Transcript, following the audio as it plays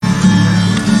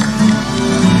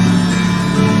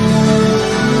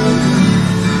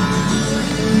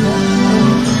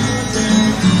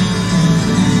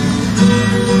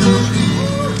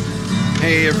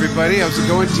everybody. How's it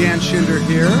going? Dan Schinder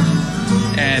here.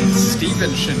 And Steven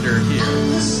Schinder here.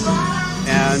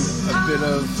 And a bit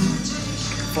of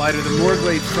Fly to the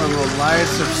Morglade from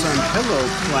Elias of Sun Pillow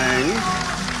playing,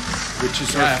 which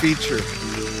is our feature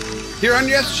here on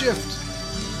Yes Shift.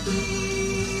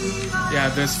 Yeah,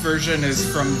 this version is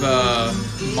from the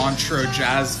Montreux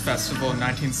Jazz Festival in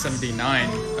 1979,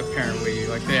 apparently.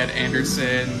 Like, they had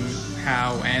Anderson,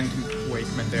 Howe, and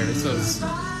Wakeman there, so it's,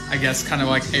 I guess, kind of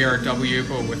like ARW,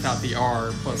 but without the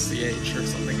R plus the H or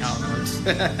something. I don't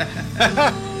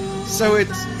know. So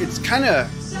it's kind of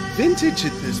vintage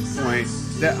at this point.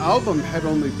 The album had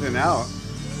only been out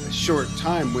a short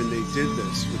time when they did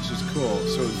this, which is cool.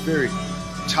 So it's very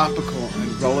topical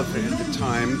and relevant at the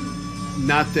time.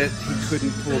 Not that he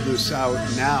couldn't pull this out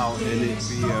now and it'd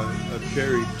be a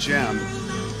buried gem,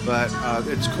 but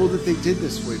it's cool that they did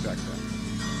this way back then.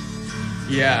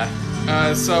 Yeah.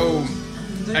 So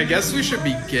I guess we should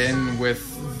begin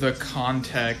with the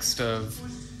context of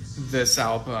this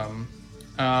album.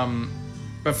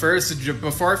 But first,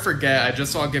 before I forget, I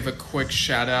just want to give a quick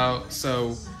shout out.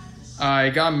 So I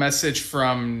got a message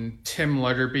from Tim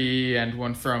Lutterby and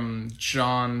one from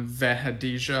John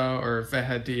Vehadia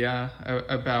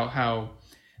about how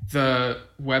the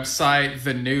website,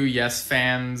 the new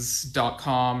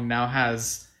YesFans.com, now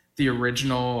has the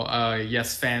original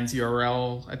Yes Fans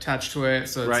URL attached to it.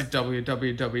 So it's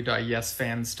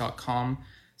www.yesfans.com.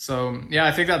 So yeah,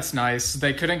 I think that's nice.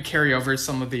 They couldn't carry over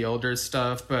some of the older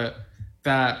stuff, but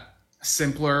that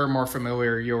simpler, more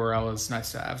familiar URL is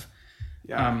nice to have.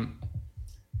 Yeah.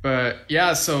 But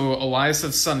yeah, so Elias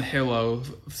of Sun Pillow.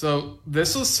 So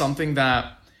this was something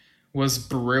that was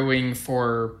brewing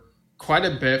for quite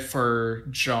a bit for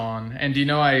John. And, you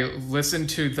know, I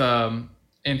listened to the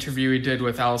interview he did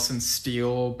with Alison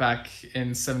Steele back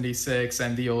in 76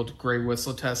 and the old Grey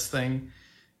Whistle Test thing.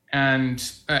 And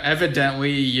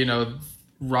evidently, you know,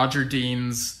 Roger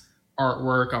Dean's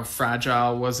artwork on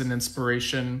Fragile was an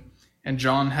inspiration. And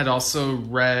John had also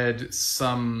read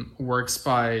some works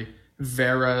by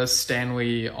Vera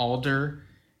Stanley Alder,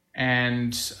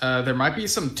 and there might be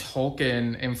some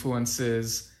Tolkien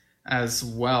influences as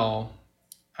well.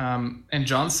 And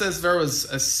John says there was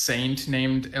a saint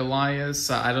named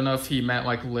Elias. I don't know if he meant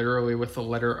like literally with the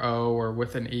letter O or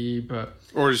with an E, but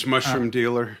or his mushroom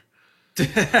dealer.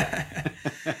 I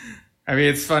mean,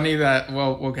 it's funny that,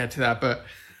 well, we'll get to that, but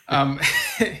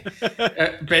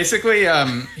basically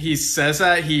he says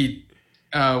that he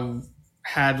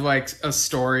had like a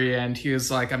story and he was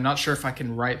like, I'm not sure if I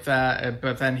can write that,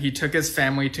 but then he took his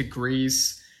family to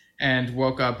Greece and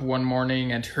woke up one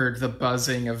morning and heard the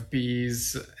buzzing of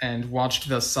bees and watched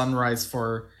the sunrise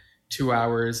for 2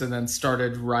 hours and then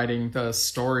started writing the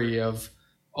story of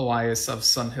Elias of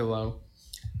Sun Pillow.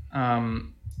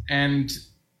 And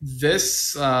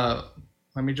this, let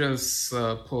me just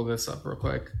pull this up real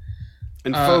quick.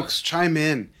 And folks, chime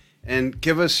in and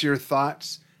give us your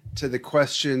thoughts to the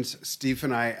questions Steve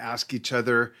and I ask each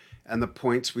other and the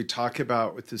points we talk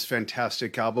about with this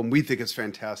fantastic album. We think it's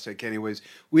fantastic anyways.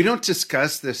 We don't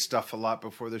discuss this stuff a lot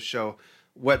before the show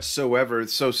whatsoever.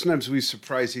 So sometimes we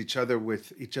surprise each other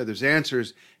with each other's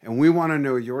answers, and we want to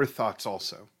know your thoughts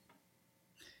also.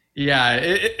 Yeah,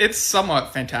 it's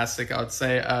somewhat fantastic, I would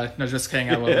say. No, just kidding.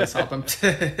 I love this album.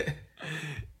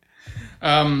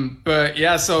 But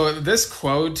yeah, so this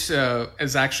quote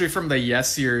is actually from the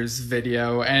Yes Years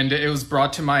video, and it was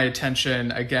brought to my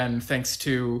attention again thanks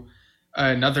to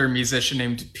another musician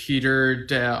named Peter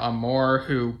de Amor,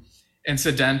 who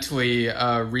incidentally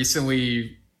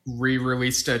recently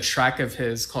re-released a track of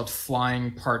his called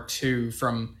Flying Part 2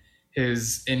 from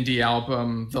his indie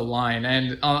album The Line.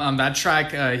 And on that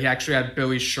track, he actually had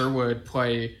Billy Sherwood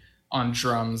play on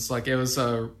drums. Like, it was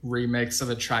a remix of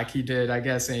a track he did, I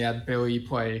guess, and he had Billy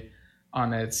play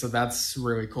on it. So that's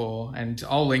really cool. And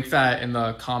I'll link that in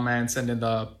the comments and in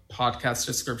the podcast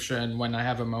description when I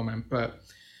have a moment. But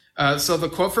so the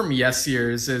quote from Yes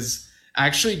Years is, I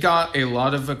actually got a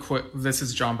lot of this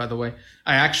is John, by the way.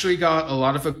 I actually got a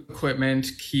lot of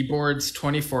equipment, keyboards,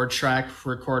 24-track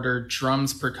recorder,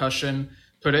 drums, percussion,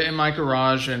 put it in my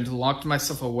garage and locked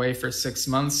myself away for 6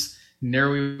 months.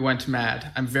 Nearly went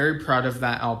mad. I'm very proud of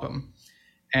that album.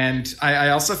 And I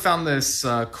also found this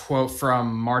quote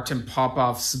from Martin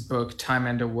Popoff's book, Time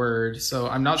and a Word. So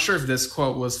I'm not sure if this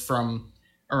quote was from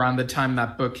around the time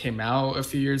that book came out a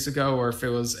few years ago, or if it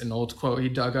was an old quote he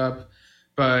dug up.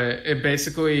 But it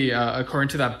basically, according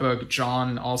to that book,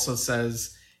 John also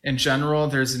says, in general,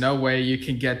 there's no way you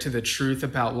can get to the truth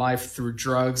about life through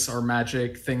drugs or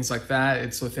magic, things like that.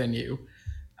 It's within you.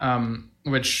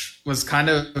 Which was kind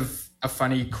of a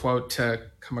funny quote to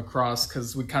come across,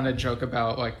 because we kind of joke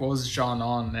about, like, what was John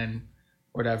on? And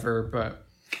whatever. But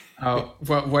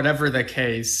whatever the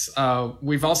case,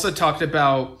 we've also talked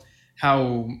about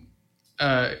how,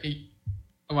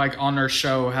 like on our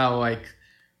show, how like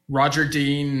Roger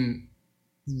Dean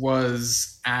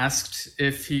was asked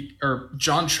if he, or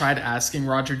John tried asking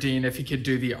Roger Dean if he could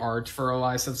do the art for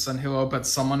Elias of Sun Hilo, but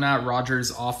someone at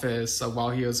Roger's office while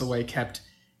he was away kept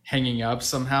hanging up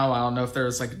somehow. I don't know if there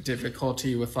was like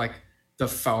difficulty with like the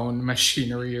phone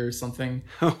machinery or something.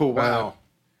 Oh, wow.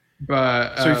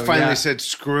 But so he finally said,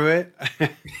 screw it.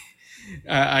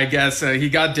 I guess he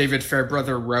got David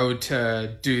Fairbrother Road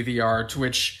to do the art,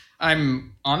 which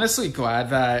I'm honestly glad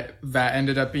that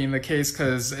ended up being the case,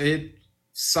 because it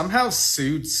somehow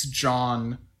suits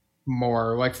John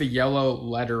more, like the yellow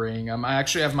lettering. I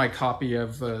actually have my copy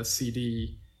of the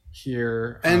CD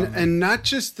here. And not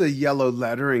just the yellow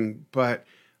lettering, but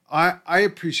I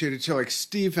appreciate it too. Like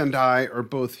Steve and I are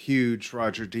both huge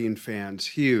Roger Dean fans,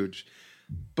 huge.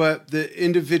 But the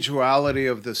individuality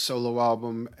of the solo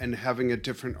album and having a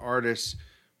different artist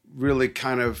really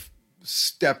kind of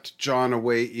stepped John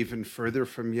away even further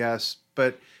from Yes.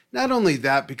 But not only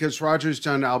that, because Roger's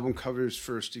done album covers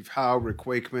for Steve Howe, Rick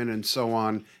Wakeman, and so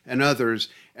on, and others,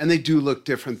 and they do look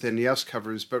different than Yes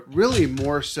covers, but really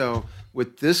more so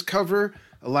with this cover,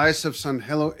 Elias of Sun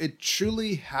Hilo, it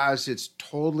truly has its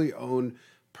totally own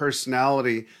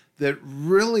personality that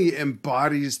really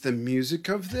embodies the music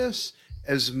of this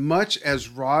as much as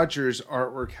Roger's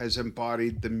artwork has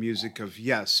embodied the music of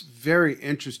Yes. Very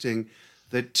interesting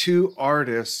that two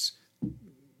artists,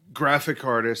 graphic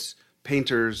artists,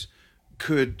 painters,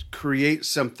 could create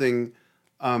something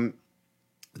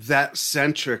that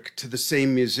centric to the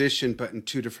same musician, but in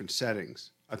two different settings.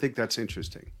 I think that's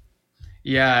interesting.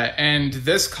 Yeah, and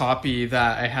this copy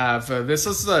that I have, this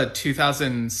is the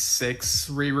 2006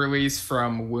 re-release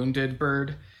from Wounded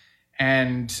Bird.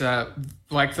 And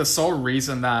like the sole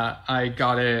reason that I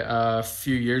got it a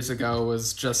few years ago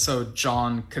was just so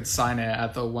John could sign it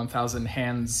at the 1000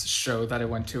 Hands show that I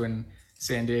went to in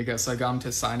San Diego. So I got him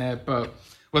to sign it. But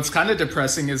what's kind of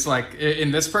depressing is like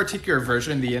in this particular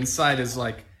version, the inside is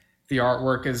like the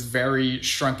artwork is very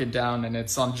shrunken down and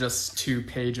it's on just 2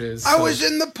 pages. I was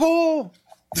in the pool.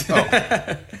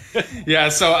 Oh. Yeah,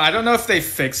 so I don't know if they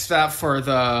fixed that for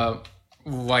the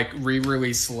like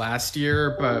re-release last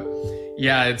year, but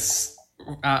yeah, it's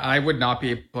I would not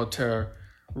be able to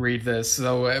read this.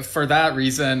 So for that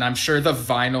reason, I'm sure the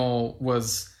vinyl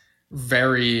was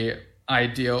very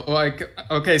ideal. Like,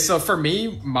 okay, so for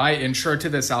me, my intro to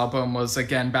this album was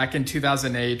again back in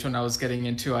 2008 when I was getting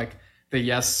into like the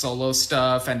Yes solo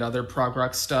stuff and other prog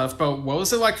rock stuff. But what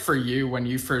was it like for you when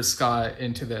you first got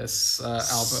into this album?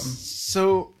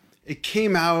 So it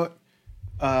came out,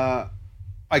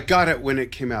 I got it when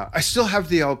it came out. I still have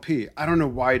the LP. I don't know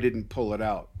why I didn't pull it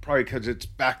out. Probably because it's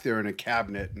back there in a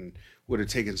cabinet and would have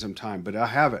taken some time, but I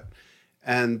have it.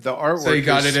 And the artwork. So you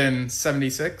got it in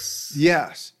 76?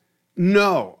 Yes.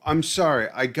 No, I'm sorry.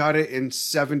 I got it in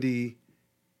 78.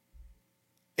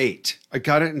 I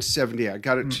got it in 78. I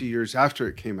got it 2 years after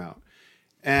it came out.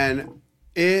 And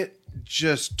it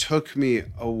just took me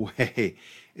away.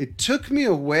 It took me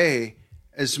away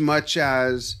as much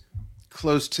as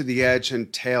Close to the Edge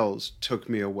and Tales took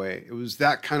me away. It was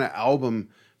that kind of album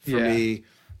for me.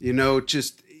 You know,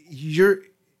 just you're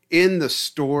in the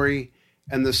story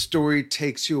and the story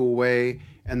takes you away.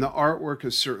 And the artwork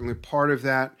is certainly part of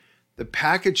that. The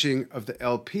packaging of the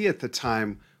LP at the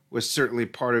time was certainly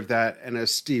part of that. And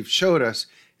as Steve showed us,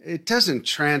 it doesn't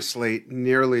translate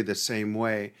nearly the same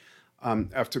way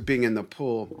after being in the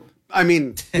pool. I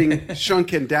mean, being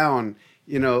shrunken down,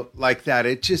 you know, like that.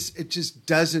 It just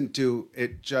doesn't do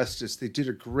it justice. They did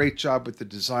a great job with the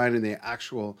design and the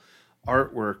actual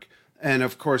artwork. And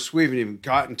of course, we haven't even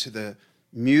gotten to the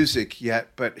music yet,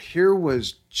 but here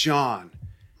was John.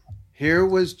 Here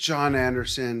was John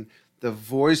Anderson, the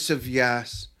voice of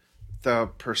Yes, the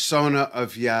persona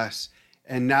of Yes.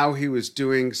 And now he was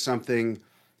doing something,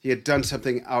 he had done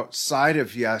something outside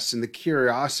of Yes. And the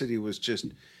curiosity was just,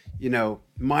 you know,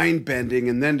 mind-bending.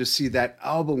 And then to see that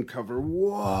album cover,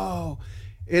 whoa,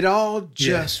 it all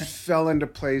just fell into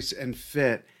place and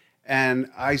fit. And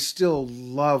I still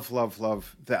love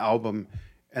the album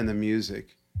and the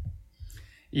music.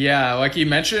 Yeah, like you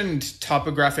mentioned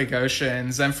Topographic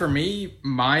Oceans. And for me,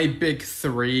 my big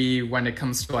three when it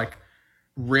comes to like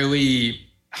really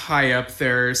high up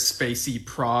there spacey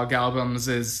prog albums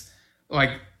is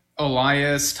like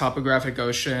Elias, Topographic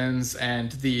Oceans,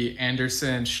 and the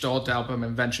Anderson Stolt album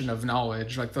Invention of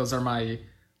Knowledge. Like those are my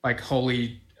like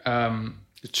holy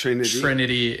the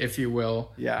Trinity, if you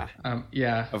will. Yeah.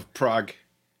 Yeah. Of prog.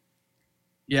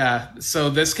 Yeah, so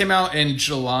this came out in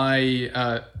July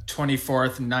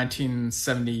 24th,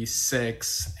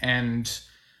 1976. And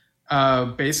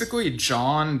basically,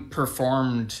 John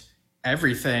performed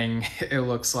everything, it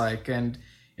looks like. And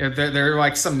there are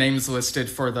like some names listed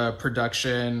for the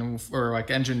production or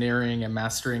like engineering and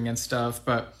mastering and stuff.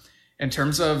 But in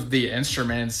terms of the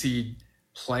instruments, he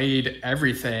played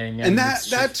everything. And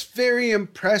that's very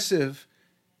impressive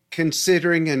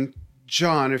considering, and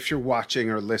John, if you're watching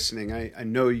or listening, I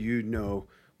know you know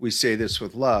we say this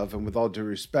with love and with all due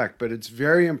respect, but it's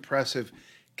very impressive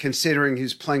considering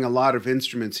he's playing a lot of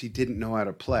instruments he didn't know how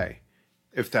to play,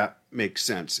 if that makes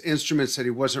sense. Instruments that he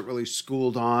wasn't really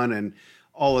schooled on and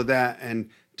all of that, and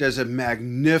does a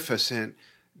magnificent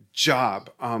job.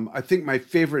 I think my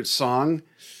favorite song,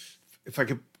 if I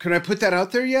could I put that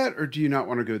out there yet, or do you not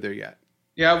want to go there yet?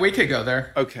 Yeah, we could go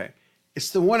there. Okay. It's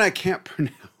the one I can't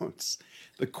pronounce.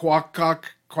 The quack. Oh,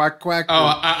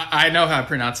 I know how to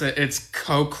pronounce it. It's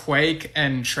Coquake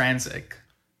and Transic.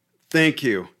 Thank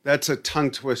you. That's a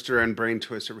tongue twister and brain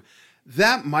twister.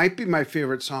 That might be my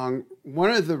favorite song.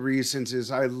 One of the reasons is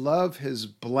I love his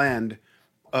blend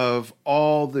of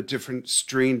all the different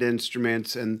stringed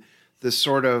instruments and the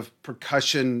sort of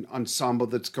percussion ensemble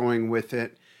that's going with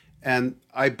it. And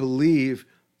I believe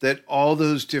that all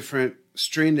those different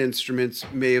stringed instruments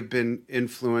may have been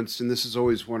influenced, and this is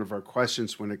always one of our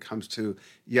questions when it comes to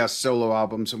Yes solo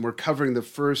albums, and we're covering the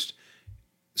first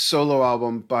solo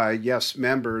album by Yes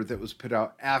member that was put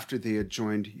out after they had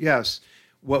joined Yes.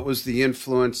 What was the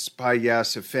influence by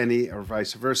Yes, if any, or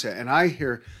vice versa? And I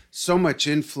hear so much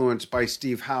influence by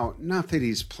Steve Howe, not that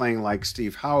he's playing like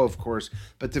Steve Howe, of course,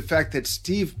 but the fact that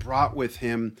Steve brought with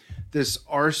him this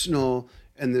arsenal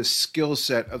and this skill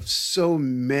set of so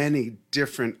many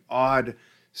different odd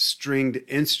stringed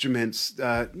instruments,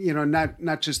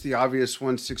 not just the obvious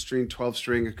ones, 6-string,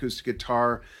 12-string, acoustic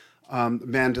guitar,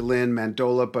 mandolin,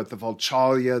 mandola, but the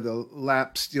Valchalia, the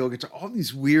lap steel guitar, all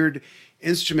these weird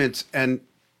instruments. And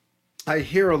I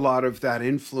hear a lot of that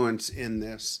influence in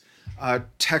this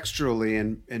texturally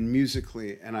and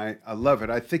musically, and I love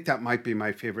it. I think that might be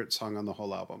my favorite song on the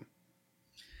whole album.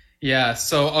 Yeah,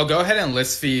 so I'll go ahead and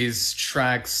list these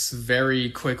tracks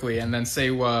very quickly and then say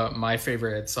what my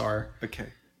favorites are. Okay.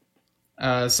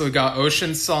 So we got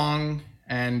Ocean Song,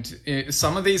 and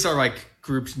some of these are like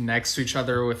grouped next to each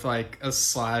other with like a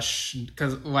slash,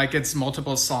 because like it's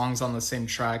multiple songs on the same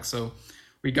track. So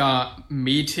we got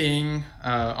Meeting,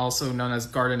 also known as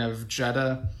Garden of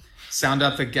Jeddah, Sound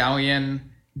Up the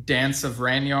Galleon, Dance of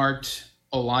Ranyart,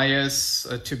 Elias,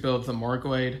 To Build the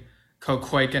Morglade,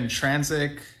 Coquake and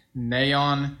Transic,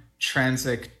 Neon,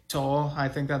 Transictol, I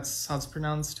think that's how it's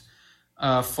pronounced,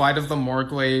 Flight of the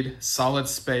Morglade, Solid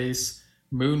Space,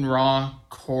 Moon Raw,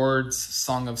 Chords,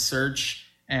 Song of Search,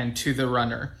 and To the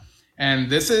Runner. And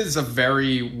this is a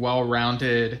very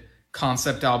well-rounded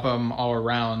concept album all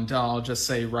around, I'll just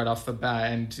say right off the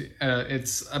bat. And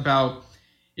it's about,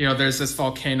 there's this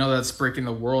volcano that's breaking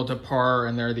the world apart,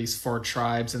 and there are these 4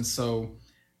 tribes. And so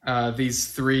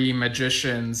these 3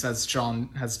 magicians, as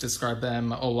John has described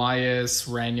them, Elias,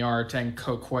 Ranyart, and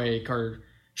Coquake, are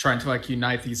trying to like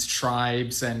unite these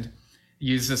tribes and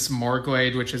use this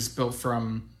Morglade, which is built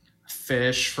from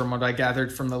fish, from what I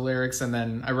gathered from the lyrics. And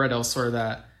then I read elsewhere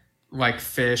that like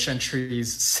fish and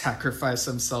trees sacrifice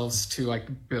themselves to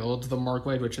like build the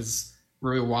Morglade, which is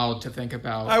really wild to think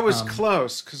about. I was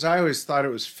close, because I always thought it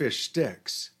was fish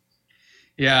sticks.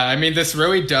 Yeah, I mean, this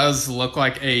really does look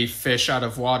like a fish out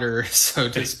of water, so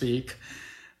to speak.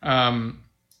 I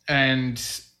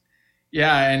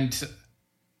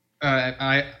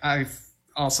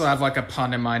also have like a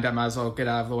pun in mind. I might as well get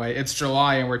out of the way. It's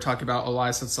July, and we're talking about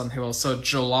Elias of Sun Hilo. So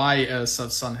Julius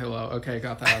of Sun Hilo. Okay,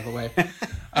 got that out of the way.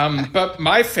 But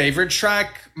my favorite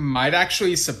track might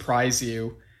actually surprise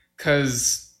you,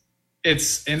 because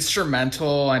it's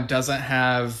instrumental and doesn't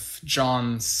have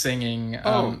John singing.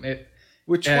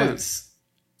 Which one?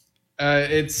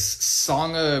 It's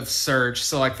Song of Search,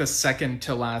 so like the second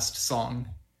to last song.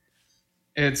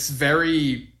 It's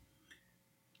very,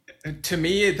 to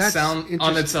me,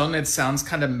 on its own, it sounds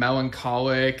kind of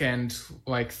melancholic and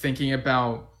like thinking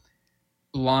about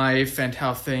life and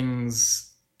how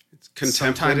things, it's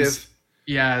contemplative.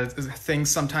 Things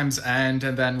sometimes end,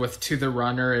 and then with To the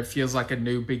Runner, it feels like a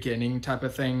new beginning type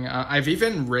of thing. I've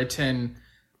even written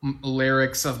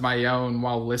lyrics of my own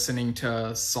while listening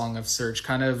to Song of Search,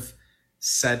 kind of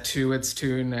set to its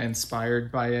tune,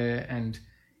 inspired by it. And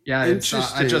yeah, I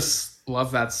just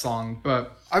love that song.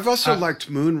 But I've also liked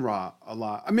Moon Raw a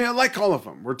lot. I mean, I like all of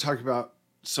them. We're talking about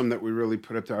some that we really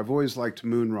put up there. I've always liked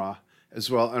Moon Raw as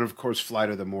well. And of course,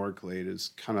 Flight of the Morglade is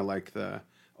kind of like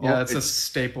it's a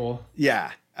staple.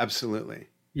 Yeah, absolutely.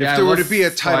 Yeah, If I there were love to be a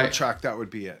title Flight. track, that would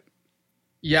be it.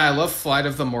 Yeah, I love Flight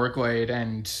of the Morgwade,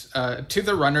 and To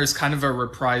the Runner is kind of a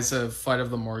reprise of Flight of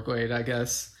the Morgwade, I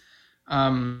guess.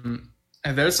 And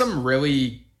there's some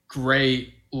really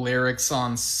great lyrics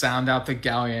on Sound Out the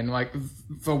Galleon. Like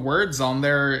the words on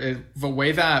there, the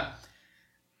way that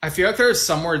I feel like there's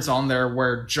some words on there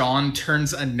where John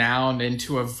turns a noun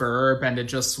into a verb and it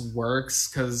just works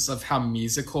because of how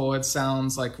musical it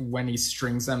sounds like when he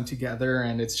strings them together.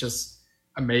 And it's just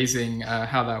amazing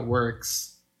how that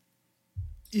works.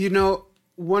 You know,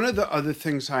 one of the other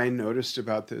things I noticed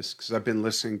about this, because I've been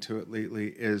listening to it lately,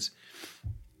 is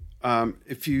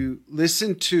if you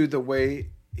listen to the way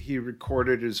he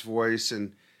recorded his voice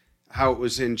and how it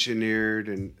was engineered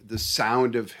and the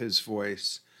sound of his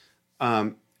voice,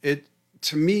 it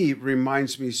to me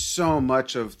reminds me so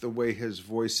much of the way his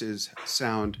voices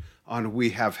sound on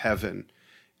We Have Heaven.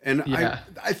 And Yeah.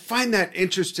 I find that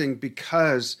interesting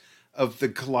because of the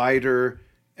glider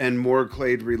and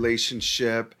Morglade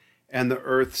relationship and the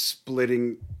earth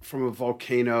splitting from a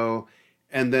volcano.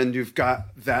 And then you've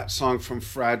got that song from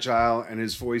Fragile and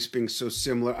his voice being so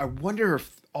similar. I wonder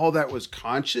if all that was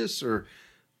conscious or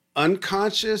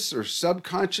unconscious or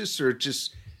subconscious or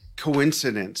just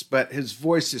coincidence, but his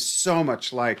voice is so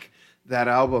much like that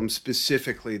album,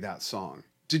 specifically that song.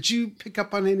 Did you pick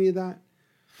up on any of that?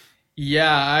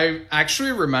 Yeah, I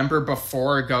actually remember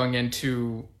before going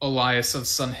into Elias of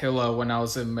Sunhilla when I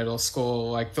was in middle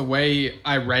school, like the way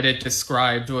I read it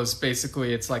described was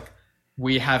basically it's like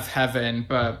We Have Heaven,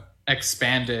 but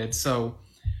expanded. So,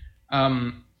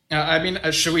 I mean,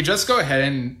 should we just go ahead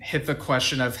and hit the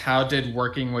question of how did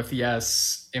working with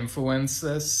Yes influence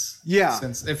this? Yeah.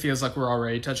 Since it feels like we're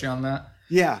already touching on that.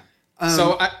 Yeah.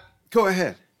 Go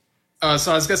ahead.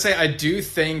 So I was going to say, I do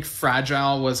think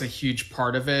Fragile was a huge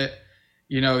part of it.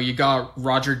 You know, you got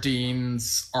Roger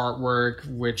Dean's artwork,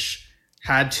 which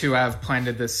had to have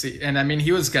planted this seed. And I mean,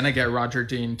 he was going to get Roger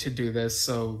Dean to do this.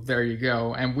 So there you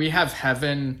go. And We Have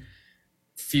Heaven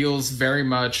feels very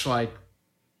much like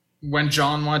when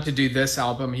John wanted to do this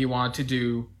album, he wanted to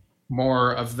do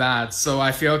more of that. So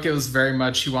I feel like it was very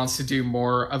much he wants to do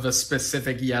more of a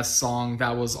specific Yes song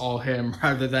that was all him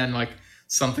rather than like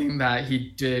something that he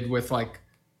did with like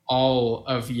all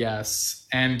of Yes.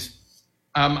 And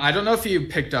I don't know if you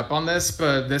picked up on this,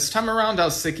 but this time around I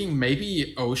was thinking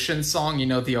maybe Ocean Song, you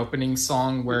know, the opening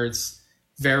song where it's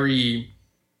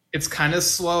kind of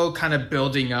slow, kind of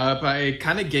building up. It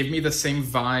kind of gave me the same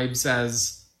vibes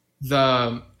as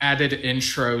the added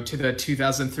intro to the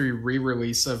 2003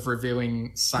 re-release of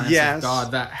Revealing Science of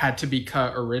God that had to be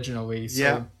cut originally. So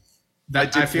yeah,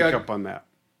 that, I did pick up on that.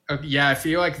 Yeah, I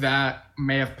feel like that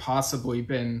may have possibly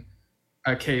been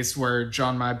a case where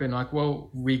John might have been like, well,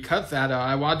 recut that.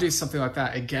 I want to do something like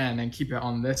that again and keep it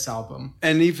on this album.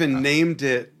 And even named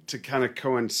it to kind of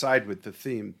coincide with the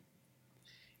theme.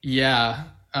 Yeah.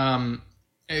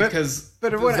 Because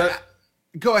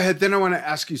go ahead. Then I want to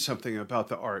ask you something about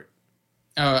the art.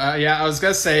 Yeah, I was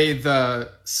going to say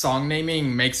the song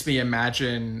naming makes me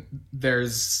imagine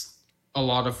there's a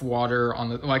lot of water on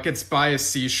the, like it's by a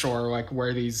seashore, like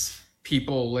where these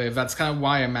people live. That's kind of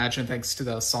why I imagine thanks to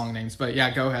the song names. But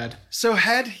yeah, go ahead. So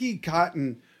had he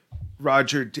gotten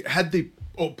had they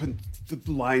opened the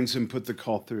lines and put the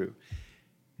call through,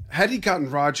 had he gotten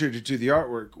Roger to do the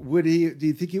artwork, do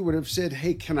you think he would have said,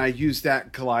 hey, can I use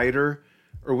that glider?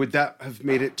 Or would that have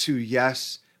made it too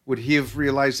Yes? Would he have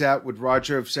realized that? Would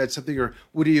Roger have said something? Or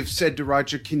would he have said to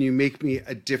Roger, can you make me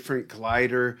a different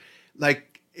glider? Like,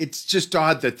 it's just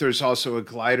odd that there's also a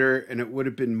glider, and it would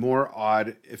have been more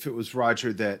odd if it was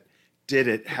Roger that did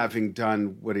it, having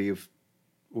done what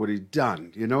he'd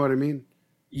done. You know what I mean?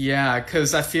 Yeah,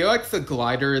 because I feel like the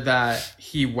glider that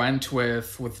he went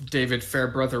with David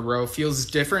Fairbrother Rowe feels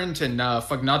different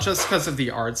enough. Like, not just because of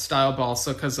the art style, but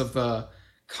also because of the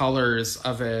colors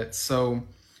of it. So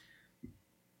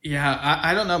yeah,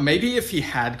 I don't know. Maybe if he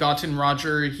had gotten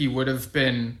Roger, he would have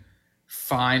been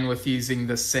fine with using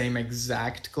the same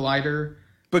exact glider.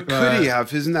 But could he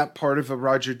have? Isn't that part of a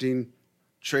Roger Dean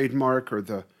trademark or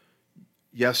the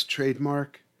Yes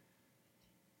trademark?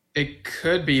 It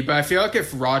could be, but I feel like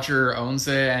if Roger owns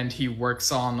it and he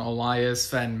works on Elias,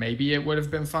 then maybe it would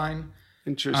have been fine.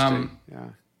 Interesting. Yeah.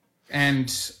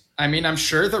 And I mean, I'm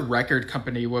sure the record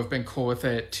company would have been cool with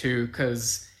it too,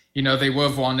 because, you know, they would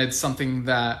have wanted something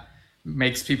that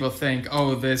makes people think,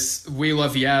 oh, we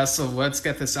love Yes, so let's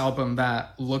get this album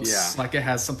that looks like it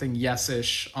has something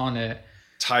Yes-ish on it.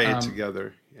 Tie it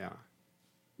together. Yeah.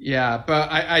 Yeah,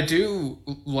 but I do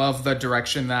love the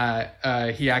direction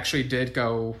that he actually did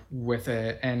go with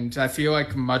it. And I feel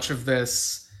like much of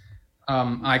this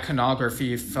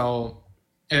iconography felt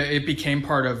it became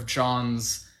part of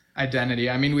John's identity.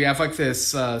 I mean, we have like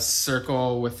this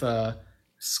circle with a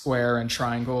square and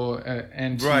triangle,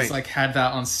 and Right. he's like had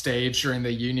that on stage during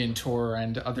the Union tour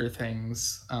and other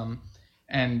things.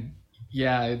 And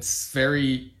yeah, it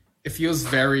feels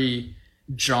very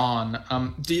John.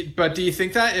 But do you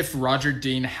think that if Roger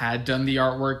Dean had done the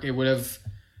artwork, it would have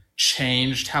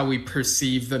changed how we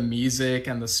perceive the music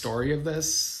and the story of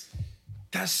this?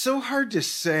 That's so hard to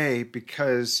say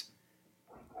because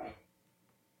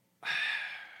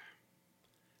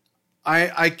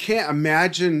I can't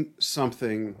imagine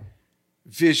something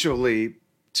visually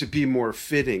to be more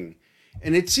fitting.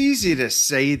 And it's easy to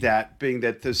say that, being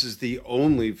that this is the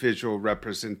only visual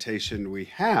representation we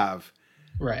have.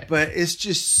 Right. But it's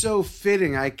just so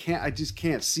fitting. I just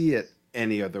can't see it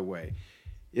any other way.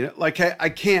 You know, like I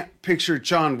can't picture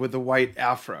John with a white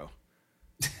afro.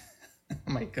 Oh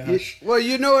my gosh. Well,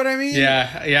 you know what I mean?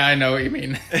 Yeah, I know what you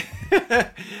mean.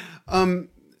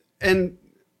 And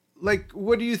like,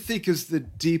 what do you think is the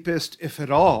deepest, if at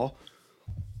all,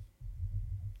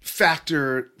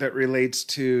 factor that relates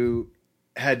to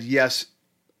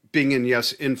being in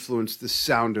Yes influenced the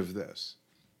sound of this?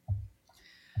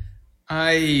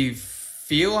 I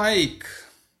feel like,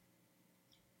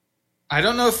 I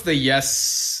don't know if the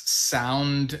Yes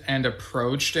sound and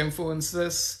approach influenced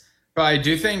this, but I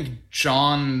do think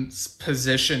John's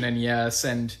position in Yes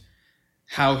and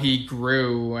how he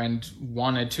grew and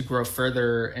wanted to grow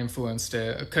further influenced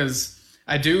it. Because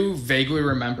I do vaguely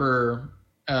remember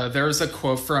there was a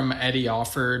quote from Eddie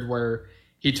Offord where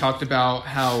he talked about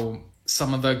how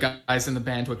some of the guys in the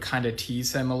band would kind of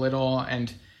tease him a little.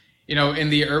 And, you know, in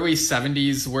the early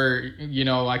 70s where, you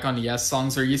know, like on Yes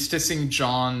songs, they're used to seeing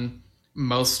John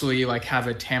mostly like have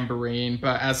a tambourine.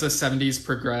 But as the 70s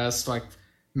progressed, like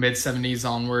mid 70s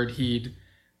onward, he'd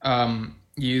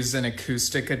use an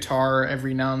acoustic guitar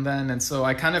every now and then. And so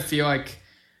I kind of feel like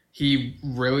he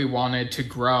really wanted to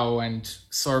grow and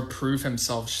sort of prove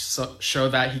himself, show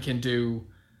that he can do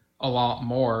a lot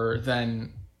more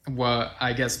than what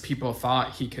I guess people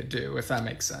thought he could do, if that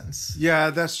makes sense. Yeah,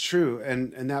 that's true.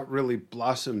 And that really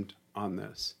blossomed on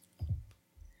this.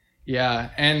 Yeah.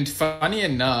 And funny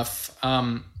enough,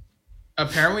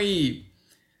 apparently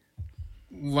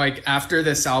like after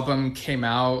this album came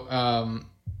out,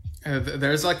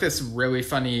 there's like this really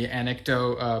funny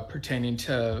anecdote pertaining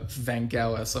to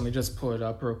Vangelis. Let me just pull it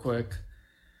up real quick.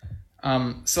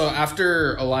 So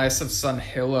after Elias of Sun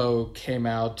Hillow came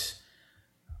out,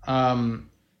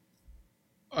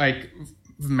 like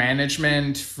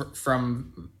management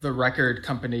from the record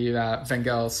company that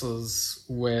Vangelis was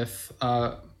with,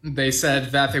 they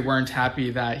said that they weren't happy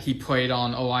that he played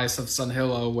on Elias of Sun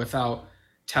Hillow without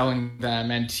telling them,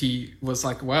 and he was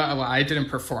like, well, I didn't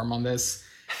perform on this.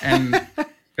 And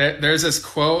there's this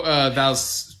quote that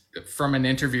was from an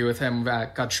interview with him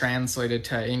that got translated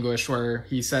to English where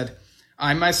he said,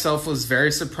 I myself was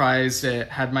very surprised it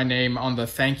had my name on the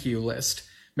thank you list.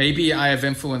 Maybe I have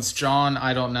influenced John,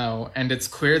 I don't know. And it's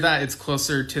clear that it's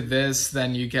closer to this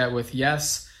than you get with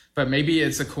Yes, but maybe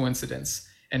it's a coincidence.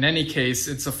 In any case,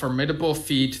 it's a formidable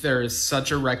feat. There is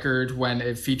such a record when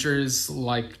it features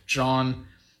like John,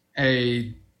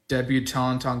 a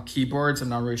debutante on keyboards. I'm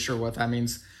not really sure what that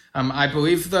means. I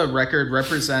believe the record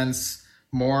represents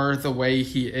more the way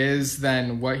he is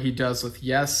than what he does with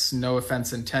Yes, no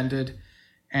offense intended.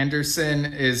 Anderson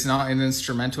is not an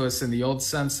instrumentalist in the old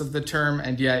sense of the term,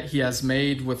 and yet he has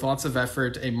made, with lots of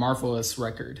effort, a marvelous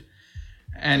record.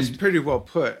 And it's pretty well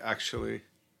put, actually.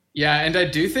 Yeah, and I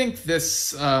do think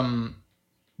this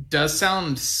does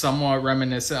sound somewhat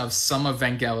reminiscent of some of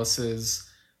Vangelis's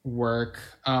work.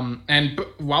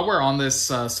 While we're on this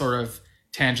sort of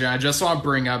tangent, I just want to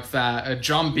bring up that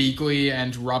John Beagley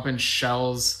and Robin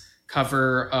Schell's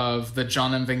cover of the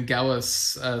John and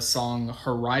Vangelis song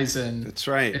Horizon. That's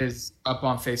right. Is up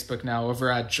on Facebook now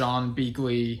over at John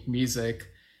Beagley Music.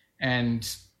 And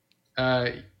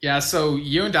so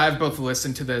you and I have both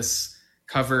listened to this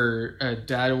cover.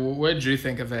 Dad, what did you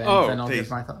think of it? Oh, and then I'll give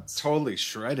my thoughts. Totally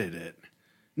shredded it.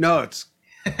 No, it's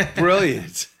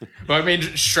brilliant. Well, I mean,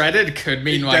 shredded could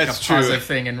mean like That's a true. positive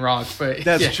thing in rock, but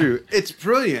That's true. It's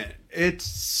brilliant. It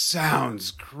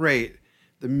sounds great.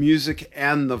 The music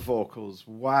and the vocals.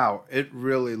 Wow, it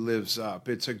really lives up.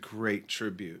 It's a great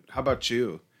tribute. How about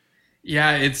you?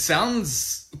 Yeah, it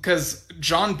sounds, because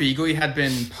John Beagley had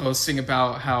been posting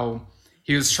about how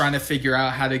he was trying to figure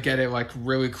out how to get it like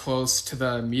really close to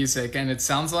the music, and it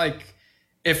sounds like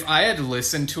if I had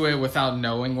listened to it without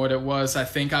knowing what it was, I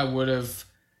think I would have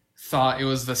thought it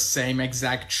was the same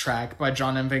exact track by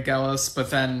John and Vangelis. But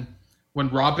then when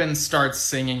Robin starts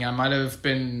singing, I might have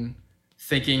been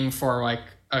thinking for like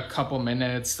a couple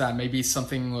minutes that maybe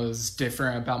something was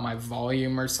different about my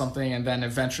volume or something, and then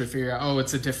eventually figure out, oh,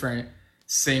 it's a different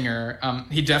singer.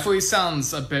 He definitely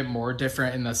sounds a bit more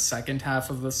different in the second half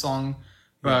of the song,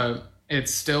 but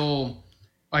it's still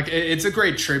like it's a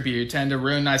great tribute and a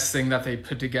really nice thing that they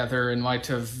put together in light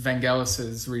of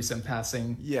Vangelis's recent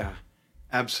passing. Yeah,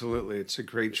 absolutely. It's a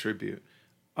great tribute.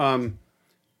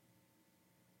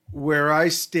 Where I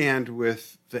stand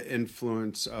with the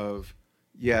influence of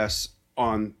Yes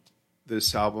on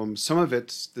this album, some of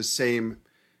it's the same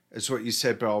as what you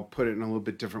said, but I'll put it in a little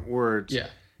bit different words. Yeah.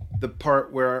 The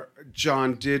part where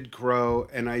John did grow,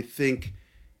 and I think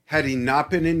had he not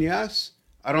been in Yes,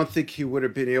 I don't think he would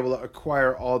have been able to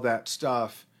acquire all that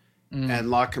stuff and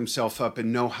lock himself up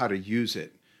and know how to use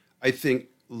it. I think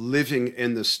living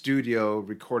in the studio,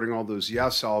 recording all those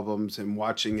Yes albums and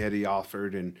watching Eddie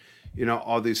Alford and, you know,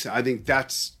 all these, I think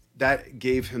that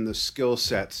gave him the skill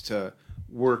sets to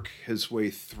work his way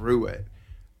through it.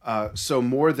 So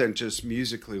more than just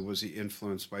musically was he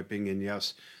influenced by being in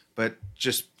Yes, but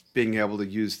just being able to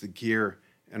use the gear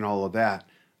and all of that.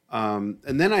 And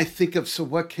then I think of, so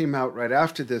what came out right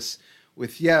after this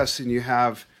with Yes, and you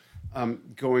have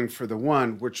Going for the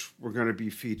One, which we're going to be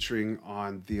featuring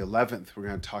on the 11th. We're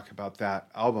going to talk about that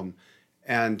album.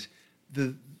 And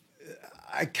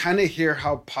I kind of hear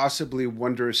how possibly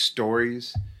Wondrous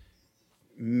Stories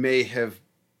may have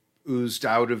oozed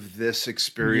out of this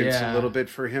experience a little bit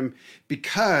for him,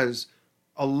 because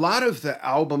a lot of the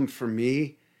album for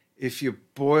me, if you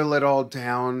boil it all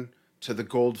down to the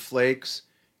gold flakes,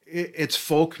 it's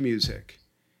folk music.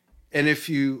 And if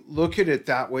you look at it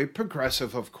that way,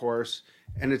 progressive, of course,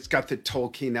 and it's got the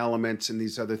Tolkien elements and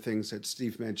these other things that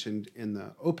Steve mentioned in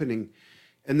the opening.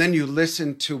 And then you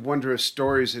listen to Wondrous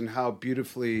Stories and how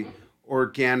beautifully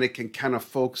organic and kind of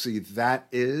folksy that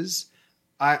is.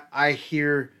 I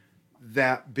hear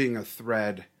that being a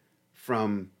thread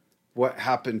from what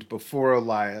happened before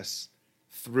Elias,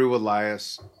 through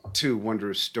Elias, to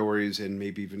Wondrous Stories, and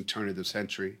maybe even Turn of the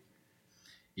Century.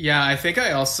 Yeah, I think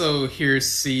I also hear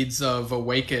seeds of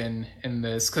Awaken in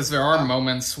this, because there are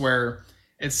moments where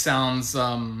it sounds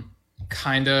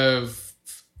kind of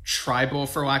tribal,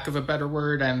 for lack of a better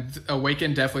word, and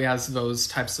Awaken definitely has those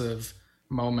types of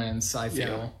moments, I feel.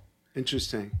 Yeah.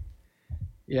 Interesting.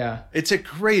 Yeah. It's a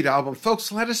great album.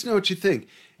 Folks, let us know what you think.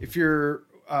 If you're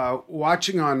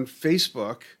watching on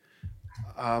Facebook,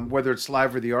 whether it's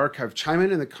live or the archive, chime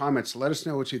in the comments. Let us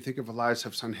know what you think of Elias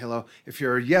of Sanhillo. If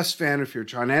you're a Yes fan, if you're a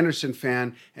John Anderson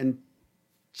fan, and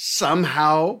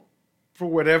somehow, for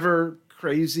whatever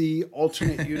crazy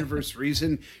alternate universe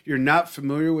reason, you're not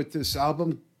familiar with this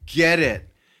album, get it.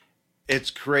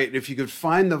 It's great. And if you could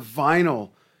find the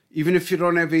vinyl, even if you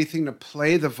don't have anything to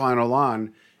play the vinyl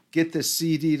on, get the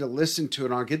CD to listen to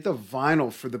it on. Get the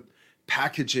vinyl for the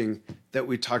packaging that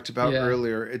we talked about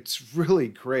earlier. It's really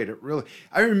great.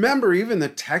 I remember even the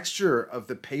texture of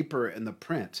the paper and the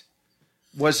print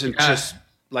wasn't just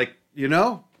like, you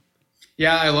know?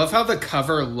 Yeah, I love how the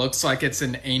cover looks like it's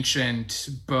an ancient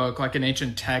book, like an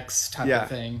ancient text type of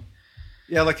thing.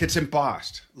 Yeah, like it's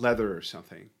embossed leather or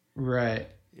something. Right.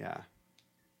 Yeah.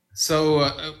 So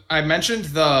I mentioned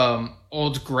the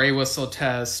old Grey Whistle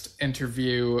Test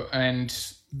interview, and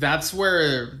that's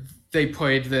where they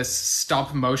played this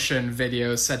stop motion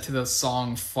video set to the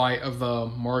song Flight of the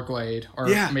Morglade, or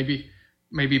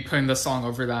maybe putting the song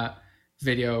over that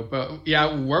video. But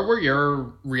yeah, what were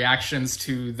your reactions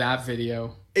to that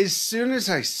video? As soon as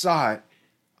I saw it,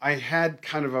 I had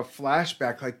kind of a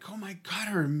flashback, like, oh my God,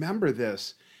 I remember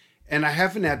this. And I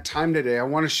haven't had time today. I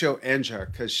want to show Enja,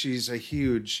 because she's a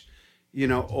huge,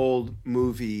 old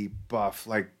movie buff,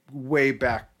 like way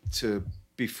back to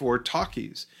before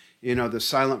talkies, the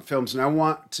silent films. And I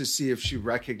want to see if she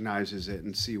recognizes it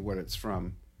and see what it's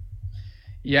from.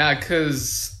 Yeah,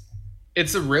 because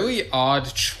it's a really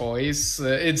odd choice.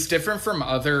 It's different from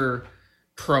other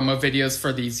promo videos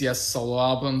for these Yes solo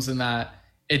albums in that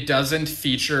it doesn't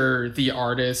feature the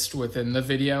artist within the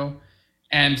video.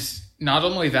 And not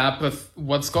only that, but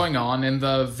what's going on in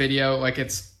the video, like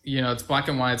it's black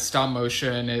and white, stop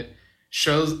motion. It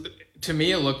shows, to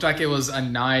me, it looked like it was a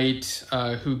knight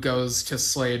who goes to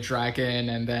slay a dragon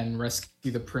and then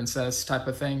rescue the princess type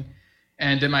of thing.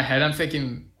 And in my head, I'm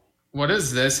thinking, what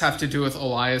does this have to do with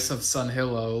Elias of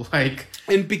Sanhillo?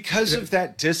 And because of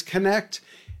that disconnect,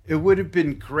 it would have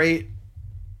been great,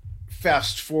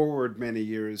 fast forward many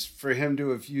years, for him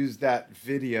to have used that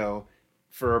video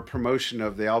for a promotion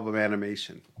of the album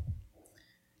Animation.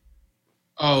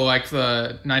 Oh, like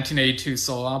the 1982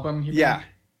 soul album? Yeah.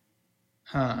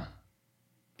 Huh.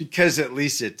 Because at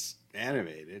least it's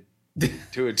animated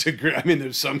to a degree. I mean,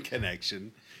 there's some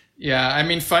connection. Yeah, I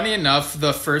mean, funny enough,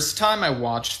 the first time I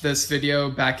watched this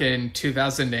video back in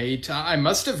 2008, I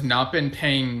must have not been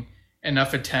paying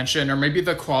enough attention, or maybe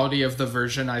the quality of the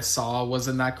version I saw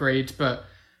wasn't that great. But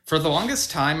for the longest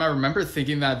time, I remember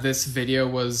thinking that this video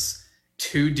was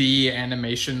 2D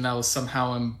animation that was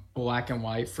somehow in black and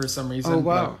white for some reason. Oh,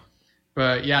 wow.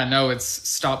 But yeah, no, it's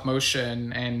stop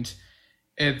motion. And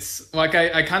it's like,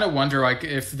 I kind of wonder like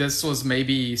if this was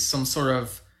maybe some sort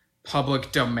of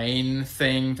public domain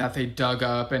thing that they dug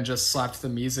up and just slapped the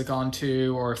music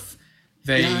onto, or if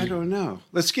they... Yeah, I don't know.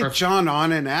 Let's get John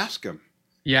on and ask him.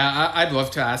 Yeah, I'd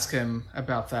love to ask him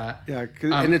about that. Yeah,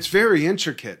 and it's very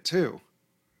intricate, too.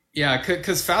 Yeah,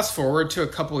 because fast forward to a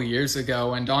couple of years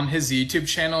ago, and on his YouTube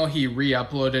channel, he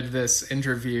re-uploaded this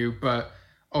interview, but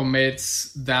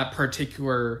omits that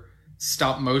particular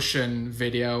stop motion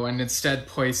video and instead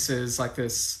places like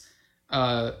this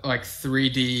like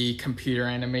 3D computer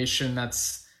animation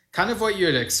that's kind of what you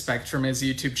would expect from his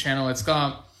YouTube channel. It's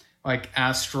got like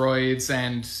asteroids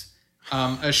and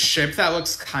a ship that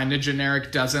looks kind of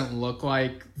generic, doesn't look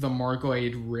like the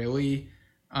Morglade really,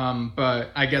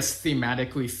 but I guess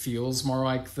thematically feels more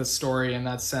like the story in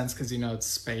that sense because, you know, it's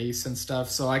space and stuff.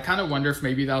 So I kind of wonder if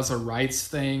maybe that was a rights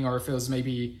thing, or if it was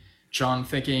maybe John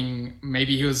thinking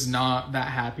maybe he was not that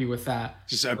happy with that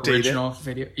just original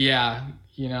video. Yeah,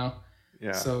 you know.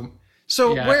 Yeah.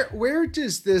 So yeah. Where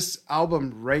does this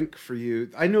album rank for you?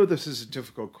 I know this is a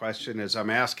difficult question. As I'm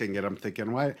asking it, I'm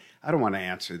thinking, why? I don't want to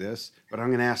answer this, but I'm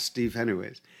going to ask Steve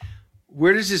anyways.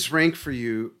 Where does this rank for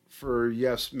you for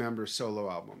Yes member solo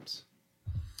albums?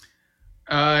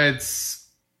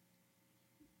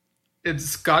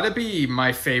 It's got to be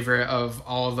my favorite of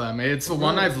all of them. It's the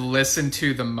one I've listened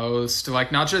to the most,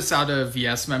 like not just out of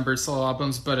Yes member solo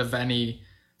albums, but of any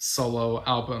solo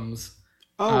albums.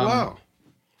 Oh, wow.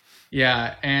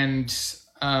 Yeah, and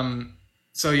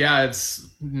so yeah, it's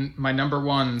my number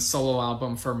one solo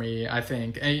album for me, I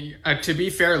think. And to be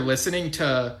fair, listening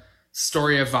to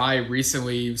Story of I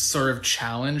recently sort of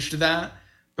challenged that,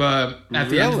 but at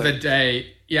the end of the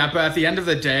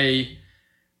day,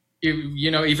 you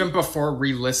know, even before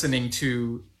re-listening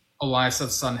to Elias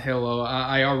of Sun Hilo,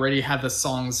 I already had the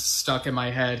songs stuck in my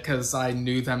head because I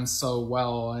knew them so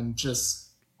well and just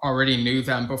already knew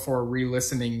them before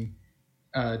re-listening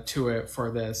to it for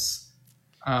this.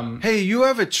 Hey, you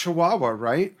have a Chihuahua,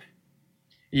 right?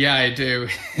 Yeah, I do.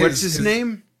 What's his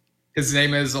name? His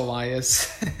name is Elias.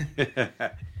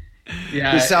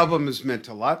 Yeah, this album has meant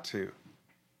a lot to you.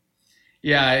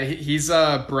 Yeah, he's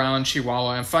a brown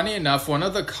Chihuahua, and funny enough, one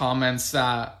of the comments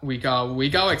that we got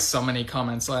like so many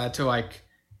comments, so I had to like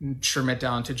trim it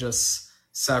down to just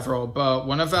several. But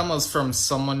one of them was from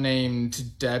someone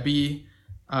named Debbie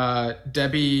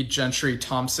Gentry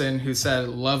Thompson, who said,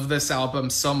 "Love this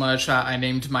album so much that I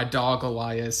named my dog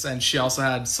Elias," and she also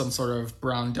had some sort of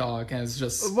brown dog, and it's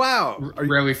just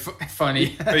really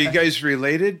funny. Are you guys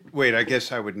related? Wait, I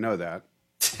guess I would know that.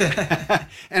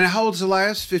 And how old's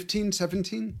Elias? 15,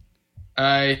 17?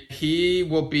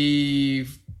 He'll be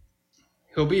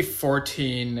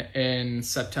 14 in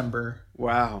September.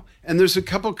 Wow. And there's a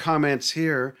couple comments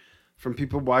here from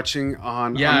people watching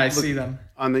on... Yeah, I see them.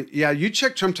 You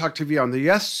check Trump Talk TV on the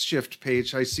Yes Shift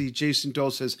page. I see Jason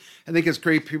Dole says, I think it's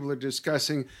great people are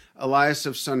discussing Elias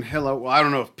of Sun Hilo. Well, I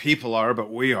don't know if people are,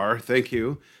 but we are. Thank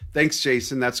you. Thanks,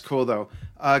 Jason. That's cool, though.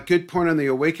 Good point on the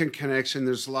Awaken connection.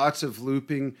 There's lots of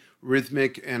looping,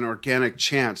 rhythmic, and organic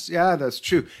chants. Yeah, that's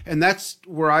true. And that's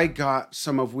where I got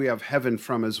some of We Have Heaven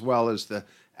from, as well as the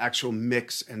actual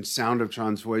mix and sound of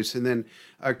John's voice. And then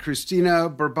Christina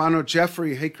Bourbano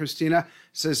Jeffrey, hey Christina,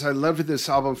 says, I loved this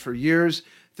album for years.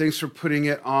 Thanks for putting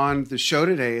it on the show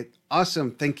today.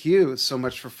 Awesome. Thank you so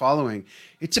much for following.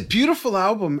 It's a beautiful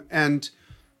album, and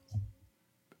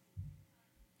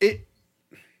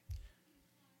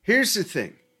here's the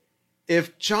thing.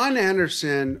 If John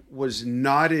Anderson was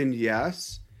not in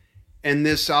Yes, and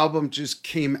this album just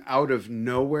came out of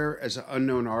nowhere as an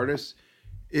unknown artist,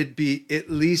 it'd be at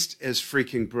least as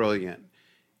freaking brilliant.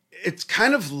 It's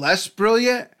kind of less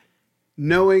brilliant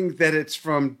knowing that it's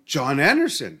from John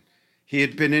Anderson. He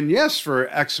had been in Yes for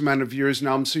X amount of years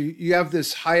now, so you have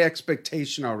this high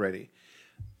expectation already.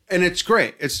 And it's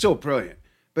great. It's still brilliant.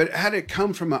 But had it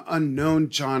come from an unknown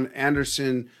John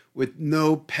Anderson with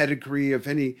no pedigree of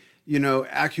any,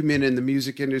 acumen in the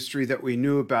music industry that we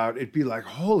knew about, it'd be like,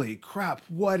 holy crap,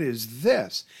 what is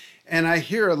this? And I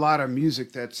hear a lot of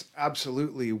music that's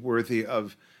absolutely worthy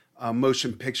of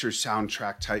motion picture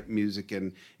soundtrack type music.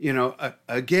 And,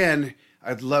 again,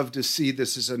 I'd love to see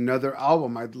this as another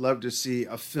album. I'd love to see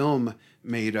a film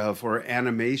made of, or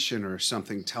animation or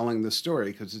something telling the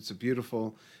story, because it's a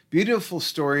beautiful, beautiful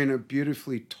story and a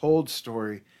beautifully told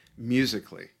story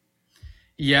musically.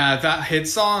 Yeah, that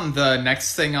hits on the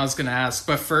next thing I was going to ask.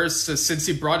 But first, since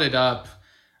you brought it up,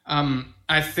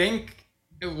 I think,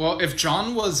 well, if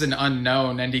John was an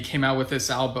unknown and he came out with this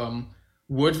album,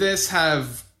 would this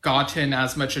have gotten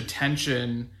as much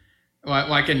attention,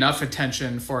 like enough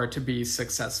attention for it to be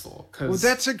successful? Well,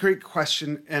 that's a great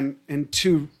question, and in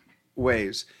two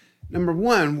ways. Number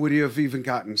one, would he have even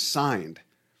gotten signed?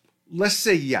 Let's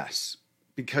say yes,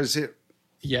 because it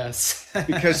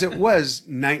because it was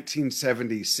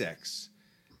 1976.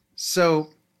 So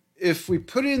if we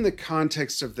put it in the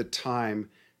context of the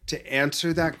time to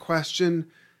answer that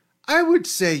question, I would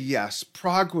say yes.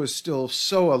 Prog was still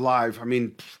so alive. I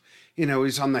mean, you know,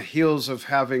 he's on the heels of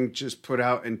having just put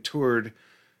out and toured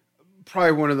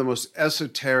probably one of the most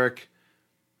esoteric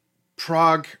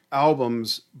prog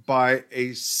albums by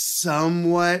a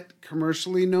somewhat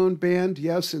commercially known band,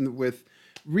 yes, and with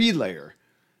Relayer.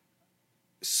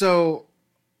 So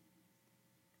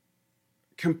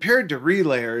compared to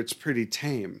Relayer, it's pretty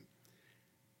tame.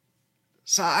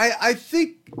 So I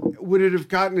think, would it have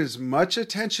gotten as much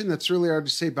attention? That's really hard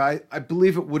to say, but I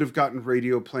believe it would have gotten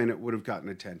radio play and it would have gotten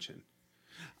attention.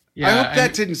 Yeah, I hope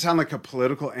that didn't sound like a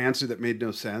political answer that made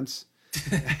no sense.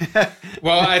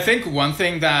 Well, I think one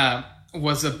thing that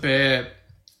was a bit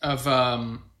of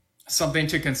something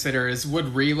to consider is, would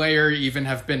Relayer even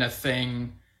have been a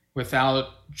thing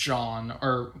without John?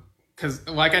 Or, because,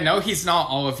 like, I know he's not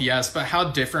all of Yes, but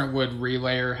how different would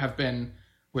Relayer have been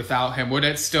without him? Would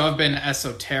it still have been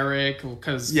esoteric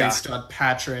because they still had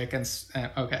Patrick and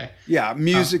okay? Yeah,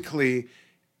 musically,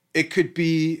 it could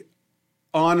be,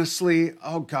 honestly,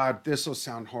 oh God, this will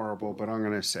sound horrible, but I'm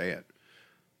going to say it.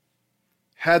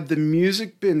 Had the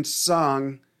music been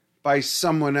sung by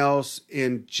someone else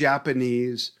in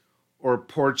Japanese or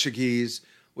Portuguese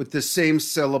with the same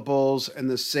syllables and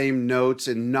the same notes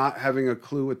and not having a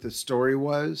clue what the story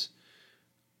was,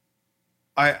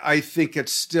 I think it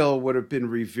still would have been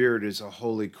revered as a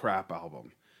holy crap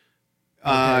album.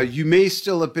 Okay. You may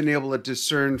still have been able to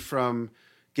discern from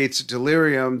Gates of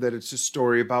Delirium that it's a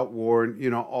story about war and, you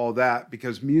know, all that,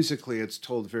 because musically it's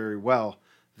told very well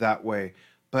that way.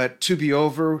 But To Be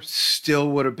Over still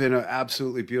would have been an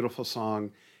absolutely beautiful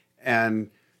song,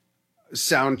 and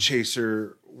Sound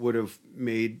Chaser would have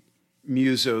made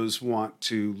musos want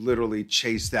to literally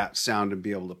chase that sound and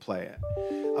be able to play it.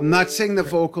 I'm not saying the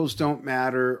vocals don't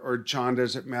matter or John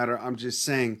doesn't matter. I'm just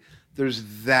saying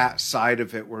there's that side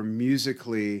of it where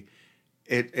musically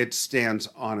it stands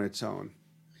on its own.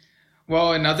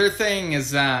 Well, another thing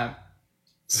is that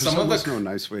there's no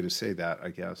nice way to say that, I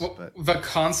guess. Well, but the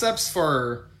concepts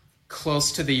for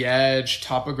Close to the Edge,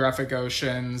 Topographic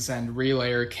Oceans, and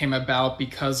Relayer came about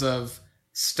because of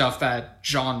stuff that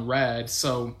John read.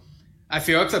 So I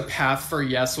feel like the path for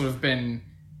Yes would have been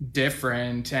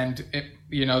different, and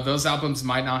those albums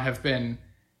might not have been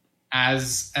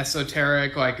as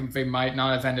esoteric. Like, they might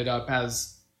not have ended up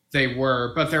as they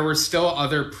were, but there were still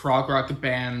other prog rock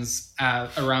bands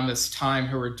around this time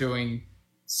who were doing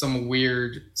some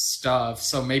weird stuff.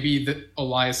 So maybe the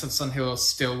Elias of Sun Hilo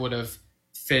still would have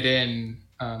fit in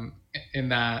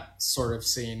that sort of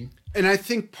scene. And I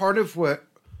think part of what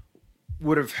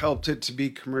would have helped it to be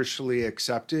commercially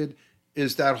accepted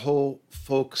is that whole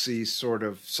folksy sort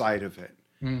of side of it.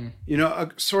 Mm.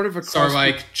 Sort of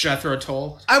like Jethro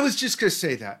Tull. I was just going to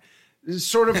say that. It's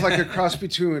sort of like a cross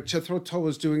between what Jethro Tull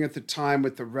was doing at the time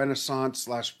with the Renaissance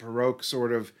 / Baroque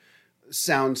sort of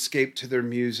soundscape to their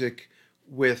music,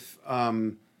 with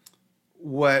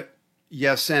what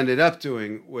Yes ended up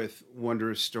doing with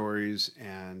Wondrous Stories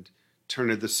and Turn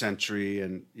of the Century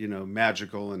and,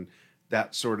 Magical and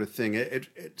that sort of thing. It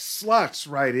slots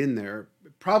right in there,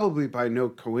 probably by no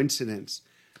coincidence.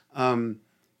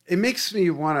 It makes me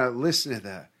want to listen to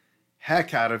the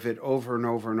heck out of it over and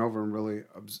over and over and really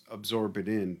absorb it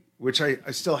in, which I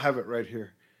still have it right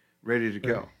here, ready to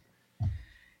go.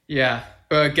 Yeah,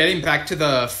 but getting back to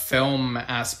the film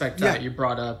aspect that you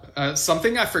brought up,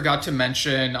 something I forgot to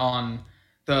mention on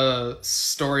the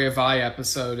Story of I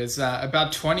episode is that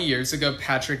about 20 years ago,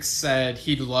 Patrick said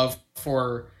he'd love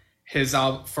for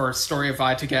Story of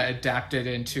I to get adapted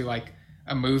into like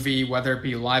a movie, whether it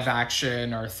be live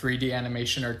action or 3D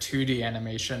animation or 2D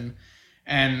animation.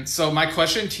 And so my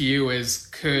question to you is,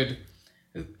 could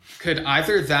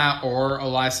either that or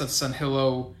Elias of Sun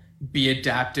Hilo be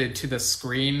adapted to the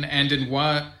screen? And in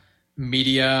what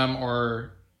medium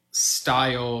or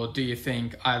style do you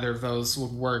think either of those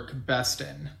would work best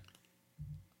in?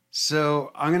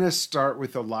 So I'm going to start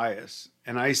with Elias,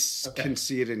 and I can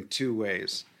see it in two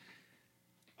ways.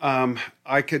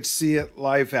 I could see it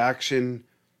live action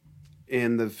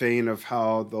in the vein of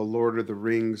how the Lord of the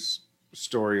Rings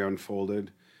story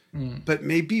unfolded. but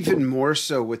maybe even more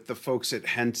so with the folks at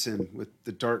Henson with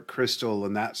the Dark Crystal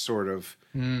and that sort of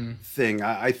thing.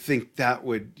 I think that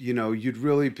would, you'd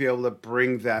really be able to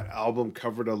bring that album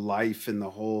cover to life and the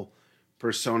whole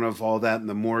persona of all that and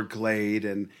the more Glade.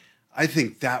 And I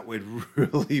think that would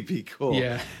really be cool.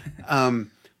 Yeah.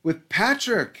 With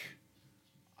Patrick,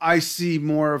 I see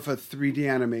more of a 3D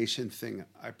animation thing,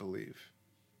 I believe.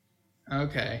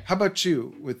 Okay. How about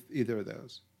you with either of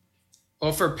those?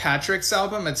 Well, for Patrick's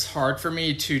album, it's hard for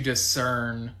me to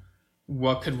discern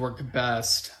what could work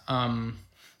best.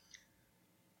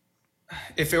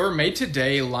 If it were made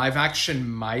today, live action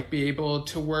might be able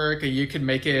to work. You could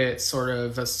make it sort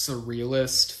of a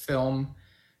surrealist film.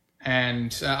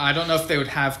 And I don't know if they would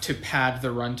have to pad the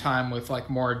runtime with like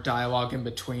more dialogue in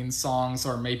between songs,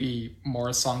 or maybe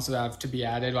more songs would have to be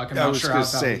added. Like, I'm not sure how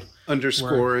that would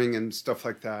underscoring work. And stuff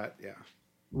like that. Yeah.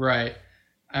 Right.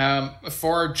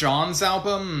 For John's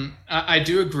album, I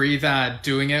do agree that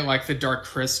doing it like the Dark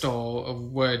Crystal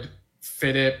would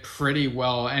fit it pretty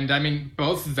well. And I mean,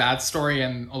 both that story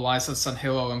and Eliza Sun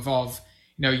Halo involve,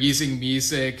 using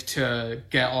music to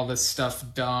get all this stuff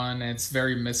done. It's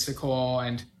very mystical,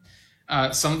 and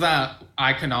some of that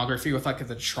iconography with like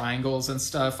the triangles and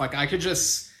stuff, like I could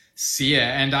just see it,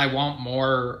 and I want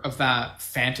more of that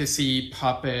fantasy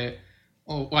puppet,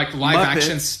 like live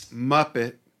action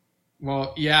Muppet.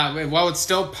 Well, yeah, well, it's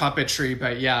still puppetry,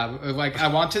 but yeah, like I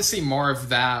want to see more of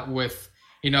that with,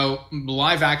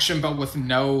 live action, but with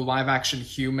no live action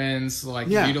humans,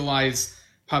 utilize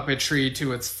puppetry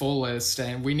to its fullest.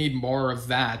 And we need more of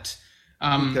that.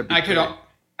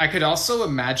 I could also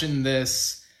imagine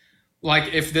this,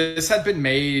 like if this had been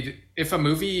made, if a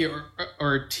movie or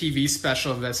TV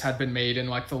special of this had been made in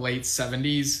like the late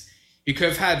 70s, you could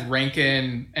have had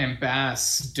Rankin and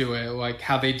Bass do it, like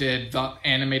how they did the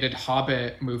animated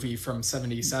Hobbit movie from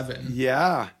 77.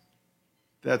 Yeah,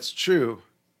 that's true.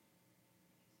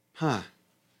 Huh.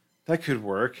 That could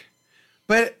work.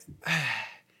 But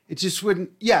it just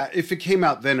wouldn't. Yeah, if it came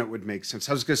out then, it would make sense.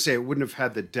 I was going to say it wouldn't have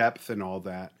had the depth and all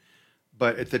that.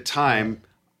 But at the time,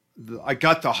 I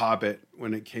got the Hobbit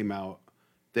when it came out.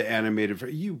 The animated,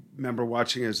 you remember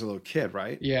watching it as a little kid,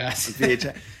 right? Yes.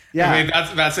 Yeah. I mean,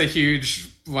 that's a huge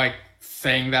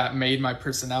thing that made my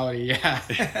personality. Yeah.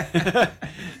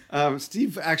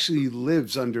 Steve actually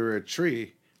lives under a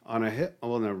tree on a hill.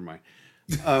 Oh, well, never mind.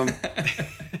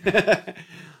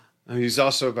 He's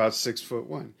also about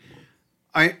 6'1".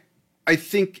 I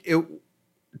think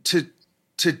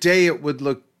today it would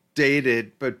look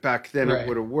dated, but back then it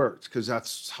would have worked because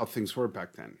that's how things were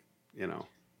back then.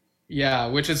 Yeah,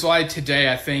 which is why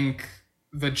today I think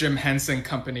the Jim Henson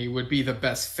Company would be the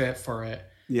best fit for it.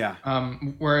 Yeah.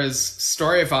 Whereas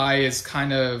Story of I is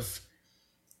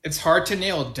it's hard to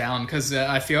nail down because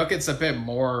I feel like it's a bit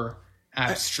more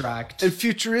abstract. And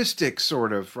futuristic,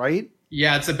 sort of, right?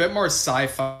 Yeah, it's a bit more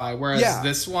sci-fi, whereas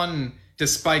this one,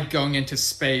 despite going into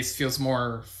space, feels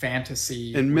more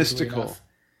fantasy. And mystical. Enough.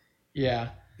 Yeah.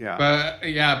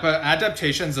 Yeah. But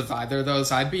adaptations of either of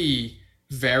those, I would be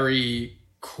very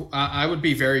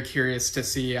curious to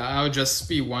see. I would just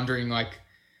be wondering,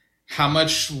 how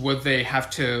much would they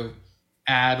have to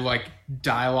add,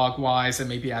 dialogue wise, and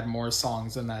maybe add more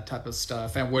songs and that type of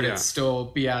stuff, and would it still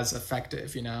be as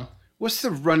effective? What's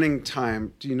the running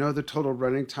time? Do you know the total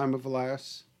running time of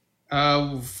Elias?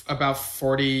 About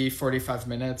 45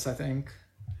 minutes, I think.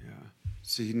 Yeah.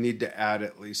 So you need to add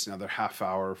at least another half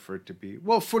hour for it to be.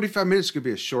 Well, 45 minutes could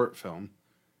be a short film.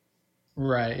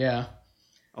 Right. Yeah.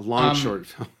 A long short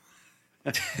film.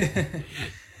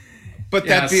 But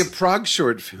that'd be a Prague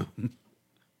short film.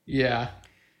 Yeah.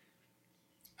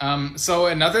 So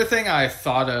another thing I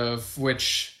thought of,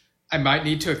 which I might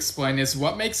need to explain, is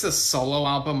what makes a solo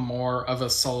album more of a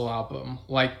solo album?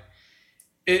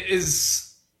 It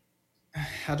is...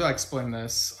 How do I explain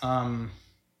this?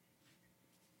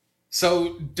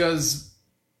 So does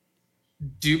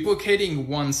duplicating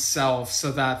oneself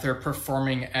so that they're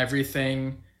performing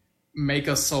everything make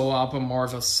a solo album more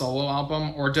of a solo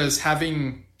album, or does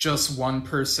having just one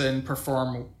person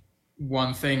perform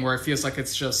one thing where it feels like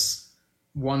it's just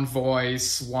one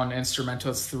voice, one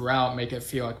instrumentalist throughout, make it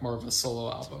feel like more of a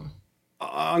solo album?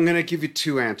 I'm going to give you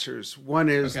two answers. One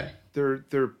is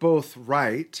they're both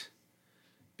right,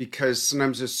 because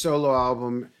sometimes a solo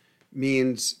album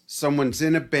means someone's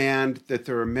in a band that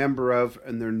they're a member of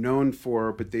and they're known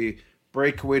for, but they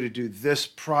break away to do this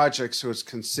project, so it's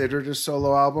considered a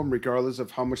solo album regardless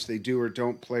of how much they do or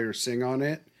don't play or sing on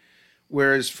it.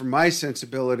 Whereas for my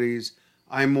sensibilities,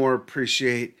 I more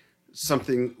appreciate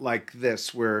something like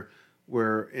this, where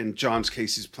in John's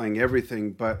case he's playing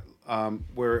everything, but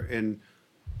where in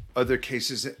other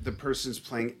cases the person's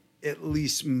playing at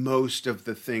least most of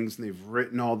the things, and they've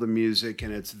written all the music,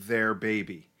 and it's their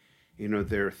baby, you know,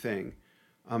 their thing.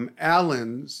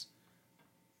 Alan's,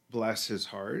 bless his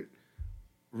heart,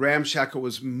 Ramshackle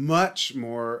was much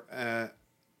more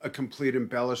a complete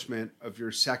embellishment of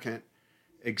your second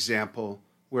example,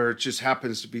 where it just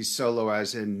happens to be solo,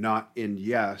 as in not in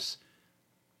Yes,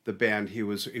 the band he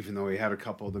was, even though he had a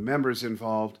couple of the members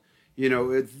involved. You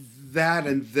know, that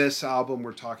and this album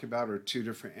we're talking about are two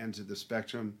different ends of the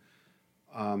spectrum.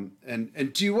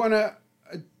 And do you want to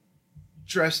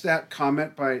address that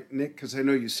comment by Nick? Because I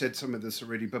know you said some of this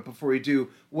already, but before you do,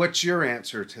 what's your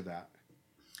answer to that?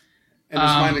 And is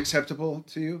mine acceptable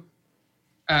to you?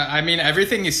 I mean,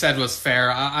 everything you said was fair.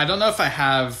 I don't know if I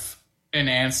have an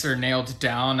answer nailed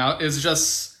down. It's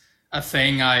just a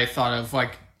thing I thought of,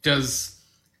 like, does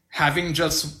having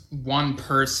just one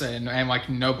person and like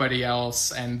nobody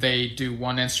else, and they do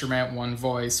one instrument, one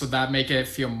voice, would that make it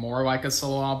feel more like a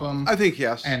solo album? I think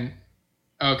yes. And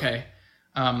okay.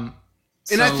 And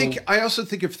I also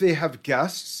think if they have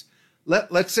guests,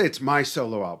 let's say it's my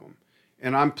solo album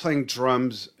and I'm playing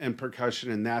drums and percussion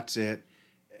and that's it.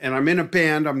 And I'm in a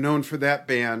band, I'm known for that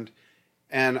band,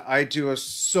 and I do a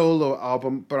solo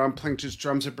album, but I'm playing just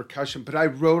drums and percussion, but I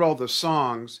wrote all the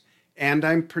songs and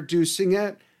I'm producing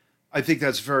it. I think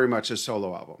that's very much a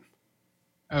solo album.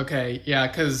 Okay, yeah,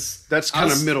 because that's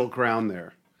kind of middle ground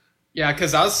there. Yeah,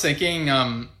 because I was thinking,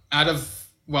 in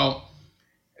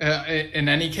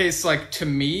any case, like, to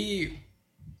me,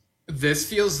 this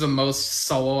feels the most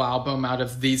solo album out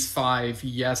of these 5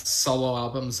 Yes solo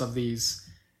albums of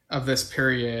this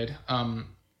period,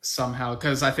 somehow,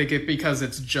 because I think because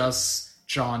it's just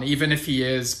John, even if he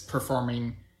is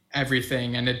performing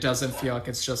everything, and it doesn't feel like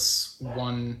it's just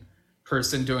one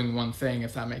person doing one thing,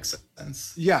 if that makes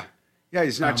sense. Yeah,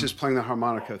 he's not just playing the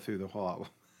harmonica through the whole album.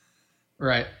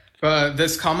 Right. But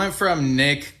this comment from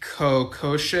Nick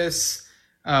Kokocious,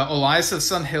 Elias of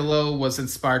Sunhillow was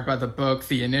inspired by the book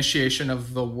The Initiation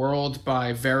of the World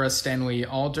by Vera Stanley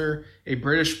Alder, a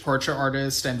British portrait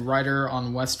artist and writer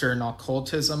on Western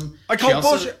occultism. I call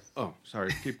bullshit. Oh,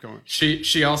 sorry. Keep going.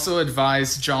 She also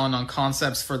advised John on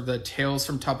concepts for the Tales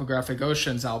from Topographic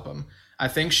Oceans album. I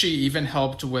think she even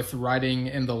helped with writing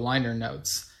in the liner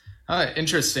notes.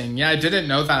 Interesting. Yeah, I didn't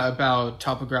know that about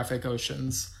Topographic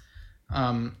Oceans.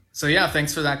 So yeah,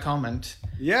 thanks for that comment.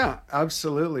 Yeah,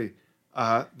 absolutely.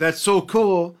 That's so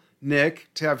cool, Nick,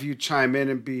 to have you chime in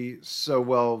and be so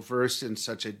well versed in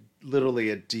such literally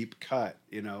a deep cut,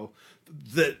 you know,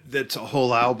 that's a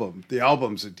whole album. The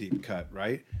album's a deep cut,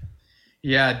 right?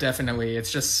 Yeah, definitely.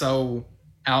 It's just so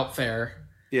out there.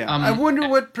 Yeah. I wonder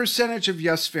what percentage of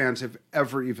Yes fans have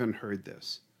ever even heard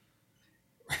this.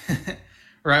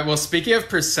 Right. Well, speaking of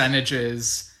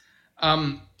percentages,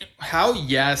 how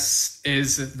Yes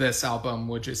is this album,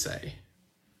 would you say?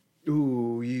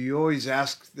 Ooh, you always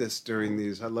ask this during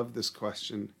these. I love this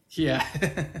question. Yeah.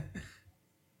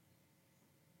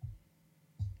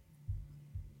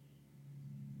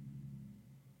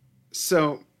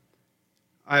 So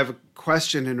I have a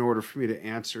question in order for me to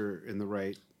answer in the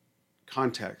right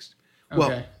context.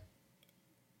 Okay.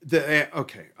 Well,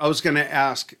 I was going to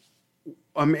ask,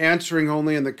 I'm answering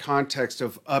only in the context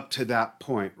of up to that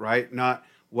point, right? Not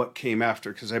what came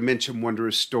after, because I mentioned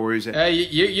Wondrous Stories.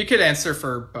 You could answer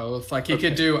for both. Like, you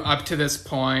could do up to this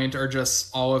point or just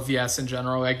all of Yes in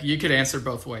general. Like, you could answer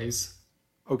both ways.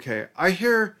 Okay. I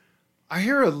hear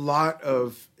a lot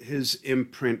of his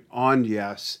imprint on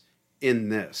Yes in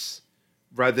this,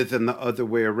 rather than the other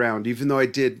way around, even though I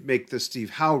did make the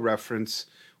Steve Howe reference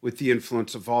with the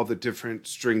influence of all the different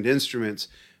stringed instruments.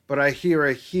 But I hear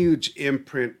a huge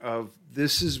imprint of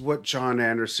this is what John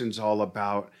Anderson's all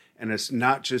about. And it's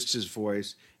not just his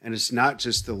voice, and it's not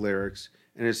just the lyrics,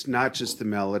 and it's not just the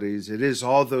melodies. It is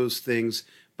all those things,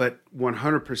 but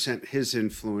 100% his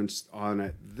influence on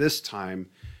it this time,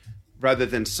 rather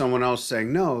than someone else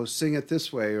saying, no, sing it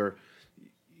this way, or,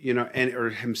 you know,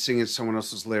 or him singing someone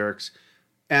else's lyrics.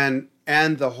 And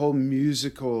the whole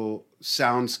musical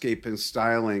soundscape and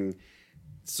styling.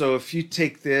 So if you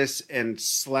take this and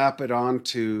slap it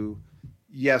onto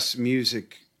Yes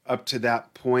music up to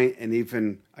that point, and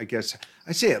even, I guess,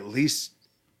 I say at least,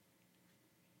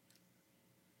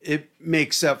 it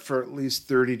makes up for at least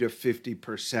 30 to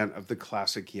 50% of the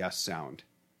classic Yes sound.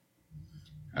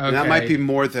 Okay. And that might be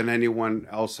more than anyone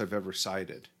else I've ever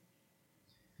cited.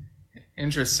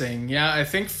 Interesting. Yeah, I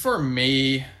think for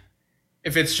me,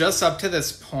 if it's just up to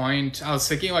this point, I was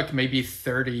thinking like maybe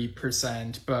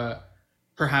 30%, but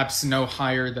perhaps no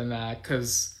higher than that.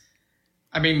 Because,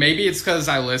 I mean, maybe it's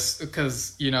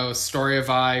because you know, Story of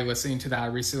I, listening to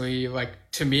that recently, like,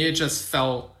 to me, it just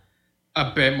felt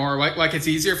a bit more like it's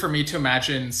easier for me to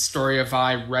imagine Story of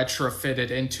I retrofitted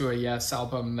into a Yes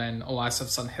album than Alas of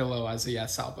Sun Hilo as a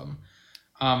Yes album.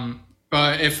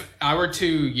 But if I were to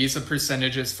use the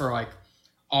percentages for like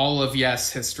all of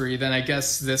Yes history, then I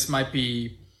guess this might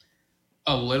be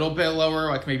a little bit lower,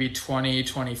 like maybe 20,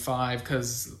 25,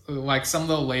 because like some of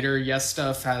the later Yes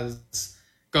stuff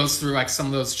goes through like some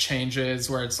of those changes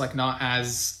where it's like not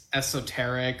as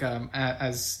esoteric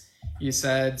as you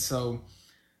said. So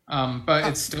but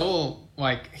it's still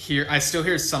like here. I still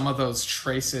hear some of those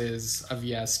traces of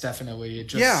Yes, definitely.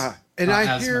 Just yeah, and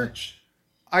much.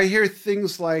 I hear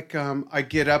things like "I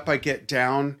Get Up, I Get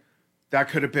Down." That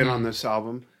could have been on this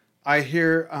album. I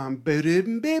hear "Oh, the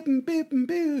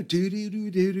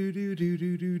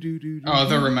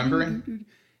Remembering."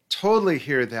 Totally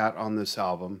hear that on this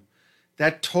album.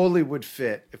 That totally would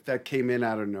fit if that came in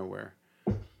out of nowhere.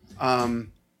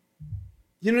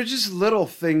 Just little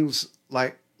things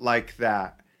like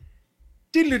that.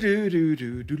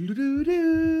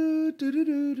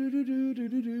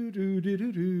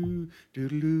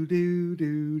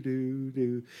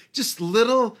 Just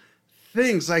little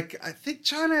things. Like, I think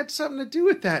John had something to do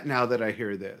with that now that I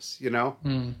hear this,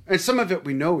 And some of it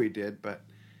we know he did, but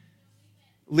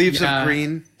Leaves of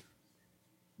Green.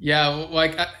 Yeah,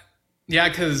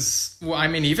 because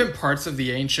even parts of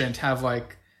The Ancient have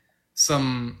like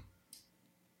some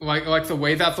like the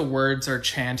way that the words are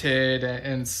chanted,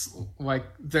 and like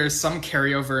there's some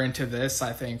carryover into this,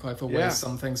 I think, like the way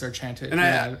some things are chanted.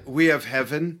 And We Have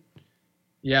Heaven.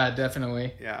 Yeah,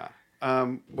 definitely. Yeah.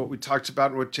 What we talked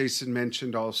about and what Jason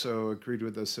mentioned also agreed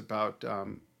with us about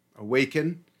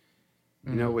Awaken,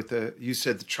 with you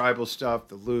said the tribal stuff,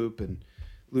 the loop and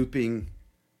looping,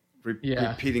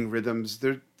 repeating rhythms.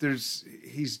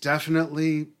 He's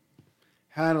definitely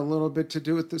had a little bit to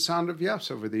do with the sound of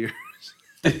Yes over the years.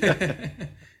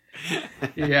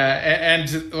 Yeah,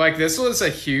 and like this was a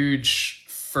huge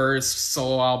first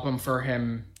solo album for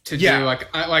him to do.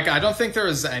 I don't think there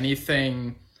was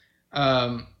anything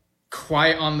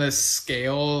quite on this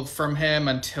scale from him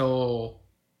until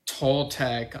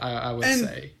Toltec, I would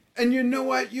say. And you know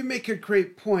what? You make a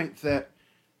great point that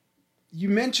you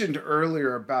mentioned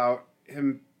earlier about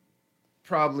him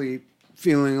probably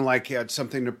feeling like he had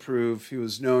something to prove. He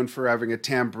was known for having a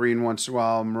tambourine once in a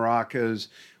while, maracas.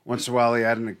 Once in a while he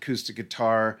had an acoustic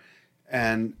guitar.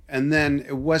 And then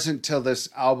it wasn't till this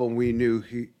album we knew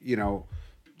he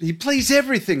plays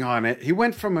everything on it. He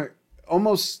went from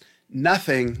almost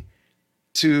nothing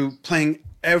to playing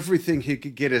everything he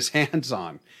could get his hands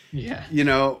on. Yeah.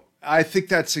 I think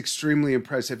that's extremely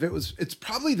impressive. It's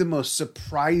probably the most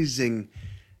surprising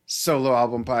solo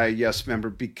album by a Yes member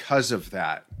because of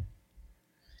that.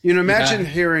 Imagine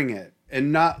hearing it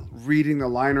and not reading the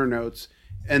liner notes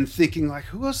and thinking like,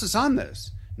 who else is on this?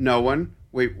 No one.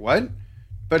 Wait, what?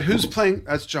 But who's playing?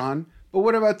 That's John. But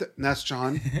what about that's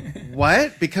John.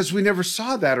 What? Because we never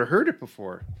saw that or heard it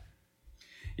before.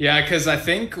 Yeah, because I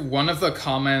think one of the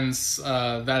comments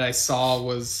that I saw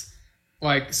was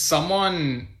like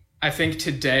someone, I think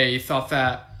today, thought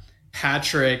that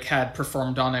Patrick had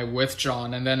performed on it with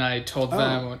John, and then I told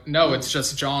them, no, it's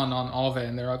just John on all of it,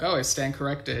 and they're like, I stand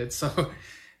corrected. So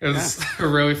it was a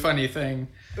really funny thing.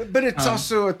 But it's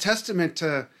also a testament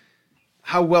to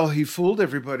how well he fooled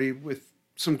everybody with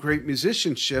some great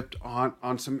musicianship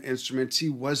on some instruments he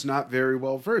was not very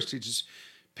well versed. He just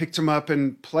picked them up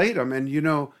and played them, and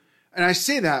and I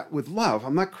say that with love.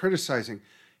 I'm not criticizing.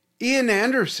 Ian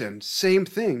Anderson, same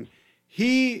thing.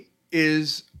 He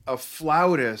is a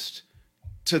flautist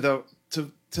to the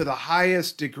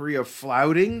highest degree of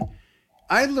flouting.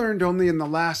 I learned only in the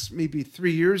last maybe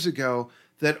 3 years ago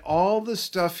that all the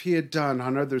stuff he had done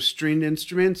on other stringed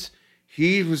instruments,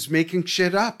 he was making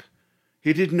shit up.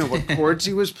 He didn't know what chords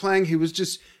he was playing. He was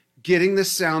just getting the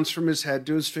sounds from his head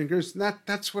to his fingers. And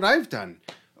that's what I've done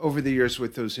over the years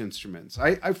with those instruments.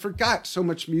 I forgot so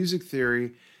much music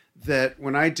theory that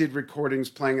when I did recordings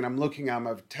playing, and I'm looking at them,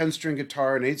 I have a 10-string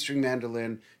guitar, an 8-string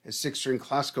mandolin, a 6-string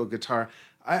classical guitar.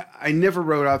 I never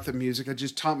wrote out the music. I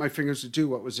just taught my fingers to do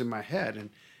what was in my head.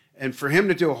 And for him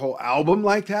to do a whole album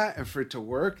like that and for it to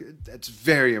work, that's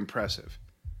very impressive.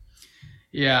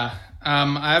 Yeah.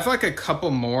 I have like a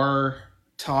couple more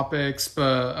topics,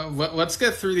 but let's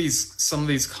get through some of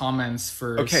these comments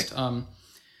first. Okay.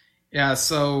 Yeah,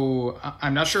 so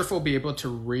I'm not sure if we'll be able to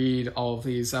read all of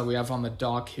these that we have on the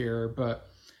doc here, but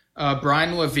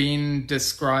Brian Levine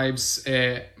describes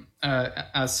it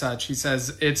as such. He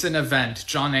says, it's an event.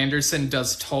 John Anderson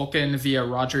does Tolkien via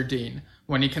Roger Dean.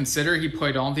 When you consider he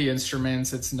played all the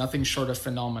instruments, it's nothing short of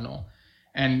phenomenal.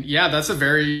 And yeah, that's a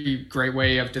very great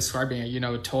way of describing it.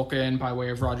 Tolkien by way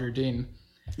of Roger Dean.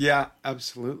 Yeah,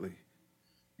 absolutely.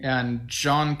 And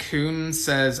John Kuhn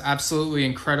says, absolutely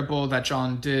incredible that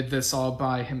John did this all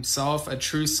by himself. A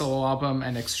true solo album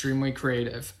and extremely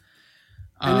creative.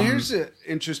 And here's an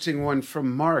interesting one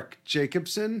from Mark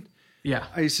Jacobson. Yeah.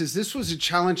 He says, this was a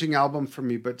challenging album for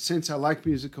me, but since I like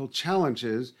musical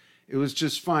challenges, it was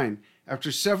just fine.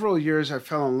 After several years, I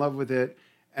fell in love with it,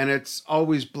 and it's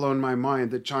always blown my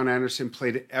mind that John Anderson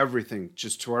played everything,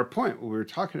 just to our point, what we were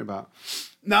talking about.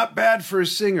 Not bad for a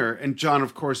singer, and John,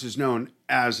 of course, is known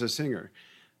as a singer.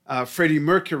 Freddie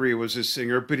Mercury was a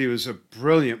singer, but he was a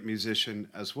brilliant musician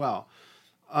as well.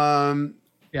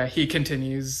 Yeah, he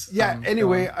continues.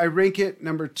 Anyway, I rank it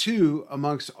number 2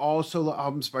 amongst all solo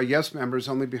albums by Yes members,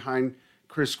 only behind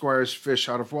Chris Squire's Fish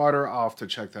Out of Water. I'll have to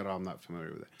check that out. I'm not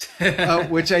familiar with it.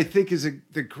 Which I think is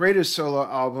the greatest solo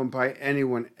album by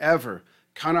anyone ever.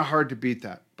 Kind of hard to beat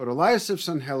that. But Elias of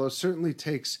Sun Hello certainly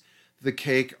takes the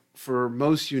cake for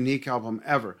most unique album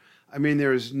ever. I mean,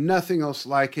 there is nothing else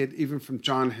like it, even from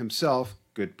John himself.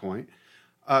 Good point.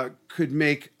 Could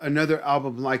make another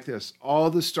album like this. All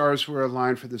the stars were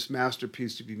aligned for this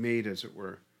masterpiece to be made, as it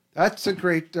were. That's a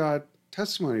great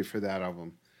testimony for that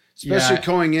album. Especially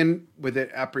going in with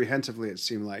it apprehensively, it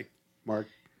seemed like, Mark.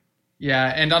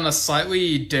 Yeah, and on a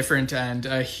slightly different end,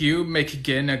 Hugh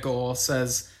McGinnigal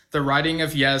says, the writing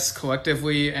of Yes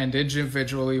collectively and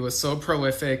individually was so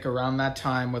prolific around that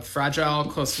time with Fragile,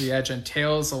 Close to the Edge, and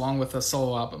Tales, along with the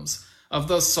solo albums. Of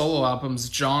those solo albums,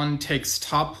 John takes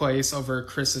top place over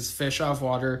Chris's Fish Out of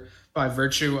Water by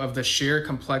virtue of the sheer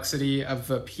complexity of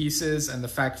the pieces and the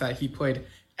fact that he played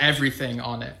everything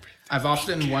on it. I've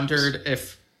often wondered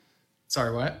if...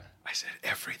 Sorry, what? I said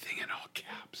everything in all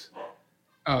caps.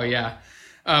 Oh, yeah.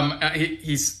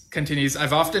 He continues,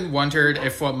 I've often wondered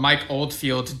if what Mike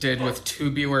Oldfield did with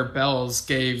Tubular Bells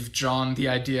gave John the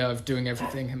idea of doing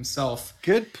everything himself.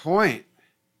 Good point.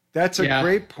 That's a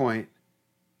great point.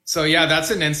 So, yeah,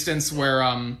 that's an instance where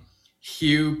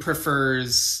Hugh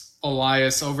prefers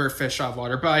Elias over Fish Out of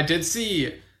Water. But I did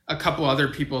see a couple other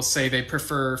people say they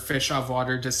prefer Fish Out of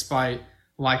Water despite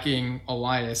liking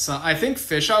Elias. I think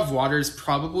Fish Out of Water is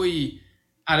probably,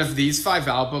 out of these 5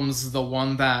 albums, the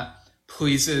one that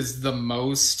pleases the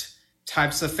most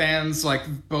types of fans,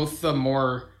 like both the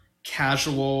more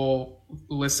casual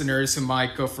listeners who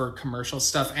might go for commercial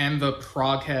stuff and the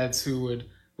prog heads who would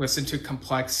listen to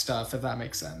complex stuff, if that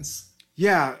makes sense.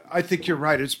 Yeah, I think you're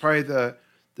right. It's probably the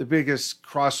biggest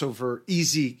crossover,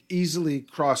 easily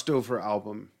crossed over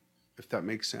album, if that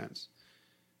makes sense.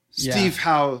 Steve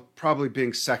Howe probably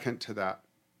being second to that.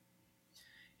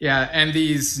 Yeah, and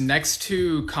these next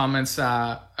 2 comments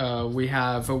that we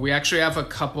actually have a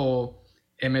couple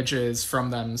images from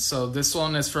them. So this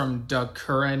one is from Doug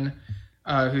Curran,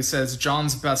 who says,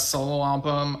 John's best solo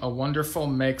album, a wonderful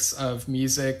mix of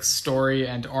music, story,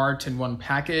 and art in one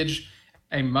package.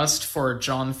 A must for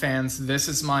John fans. This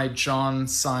is my John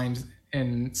signed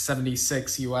in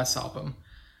 76 US album.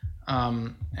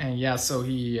 And yeah, so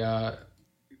he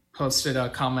posted a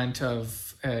comment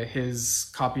of his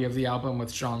copy of the album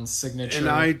with John's signature. And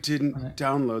I didn't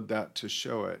download that to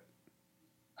show it.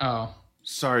 Oh.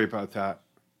 Sorry about that.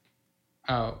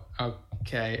 Oh,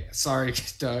 okay. Sorry,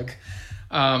 Doug.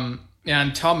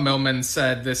 And Tom Millman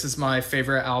said, this is my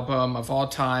favorite album of all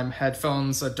time.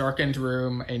 Headphones, a darkened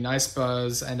room, a nice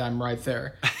buzz, and I'm right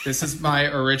there. This is my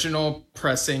original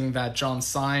pressing that John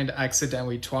signed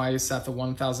accidentally twice at the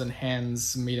 1000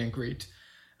 Hands meet and greet.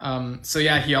 So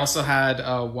yeah, he also had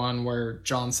one where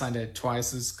John signed it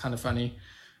twice. It's kind of funny.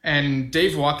 And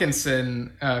Dave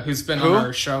Watkinson, who's been on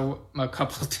our show a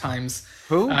couple of times.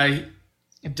 Who?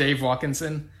 Dave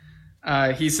Watkinson.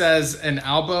 He says, an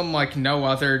album like no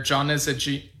other. John is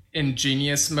in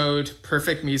genius mode,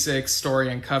 perfect music,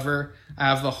 story, and cover. I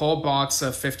have the whole box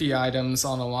of 50 items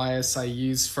on Elias I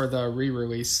used for the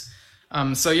re-release.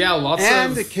 So yeah,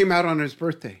 And it came out on his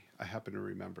birthday, I happen to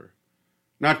remember.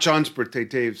 Not John's birthday,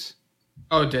 Dave's.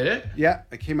 Oh, did it? Yeah,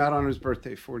 it came out on his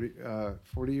birthday 40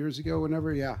 years ago,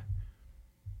 whenever, yeah.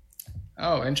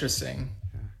 Oh, interesting.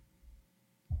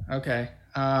 Yeah. Okay.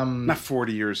 Not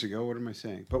 40 years ago, what am I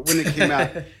saying? But when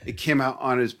it came out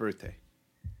on his birthday.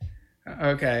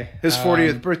 Okay. His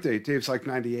 40th birthday. Dave's like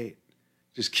 98.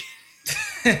 Just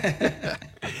kidding.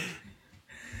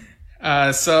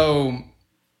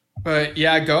 But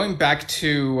yeah, going back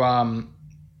to...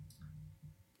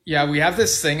 yeah, we have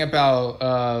this thing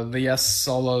about the Yes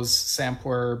Solos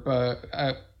sampler, but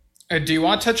do you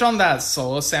want to touch on that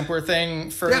solo sampler thing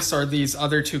first, or these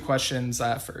other 2 questions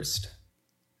at first?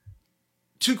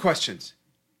 2 questions.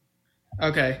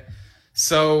 Okay.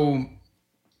 So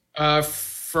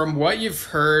from what you've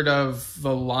heard of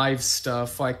the live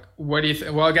stuff, like, what do you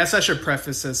think? Well, I guess I should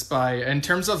preface this by, in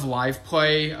terms of live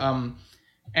play,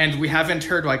 and we haven't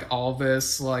heard like all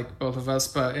this, like both of us,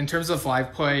 but in terms of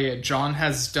live play, John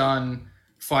has done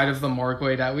Flight of the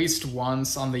Morgwade at least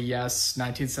once on the Yes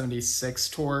 1976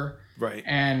 tour. Right.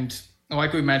 And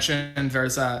like we mentioned,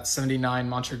 there's that 79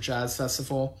 Montreux Jazz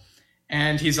Festival.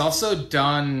 And he's also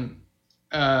done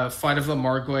Flight of the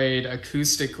Morgwade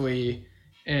acoustically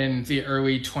in the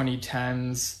early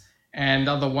 2010s. And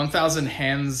on the 1000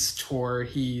 Hands tour,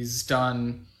 he's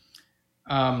done...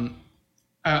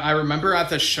 I remember at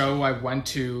the show I went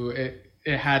to,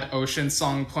 it had Ocean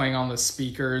Song playing on the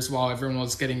speakers while everyone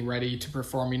was getting ready to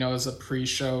perform, as a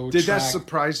pre-show Did that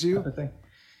surprise you?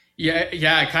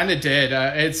 Yeah, it kind of did.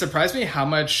 It surprised me how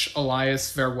much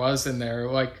Elias there was in there.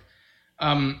 Like,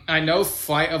 I know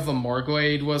Flight of the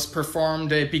Morgwade was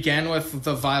performed. It began with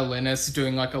the violinist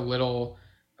doing like a little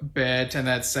bit, and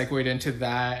that segued into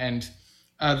that. And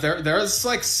there was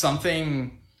like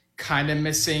something kind of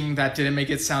missing that didn't make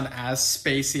it sound as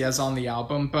spacey as on the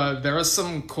album, but there was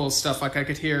some cool stuff. Like I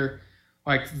could hear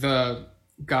like the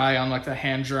guy on like the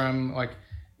hand drum, like,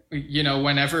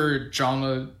 whenever John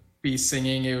would be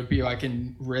singing, it would be like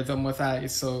in rhythm with that.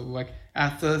 So like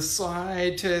at the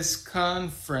slightest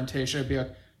confrontation, it'd be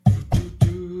like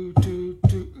do, do, do,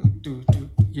 do, do,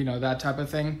 do, that type of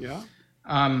thing. Yeah.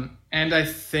 And I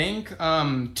think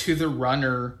To the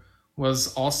Runner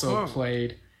was also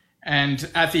played. And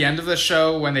at the end of the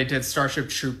show, when they did Starship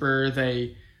Trooper,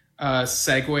 they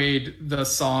segued the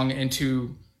song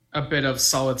into a bit of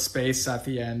Solid Space at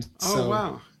the end. Oh,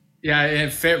 wow. Yeah,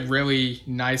 it fit really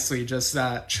nicely, just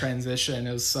that transition.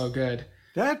 It was so good.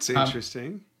 That's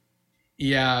interesting.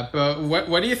 Yeah, but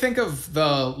what do you think of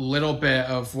the little bit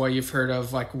of what you've heard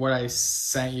of, like what I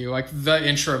sent you, like the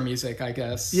intro music, I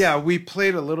guess? Yeah, we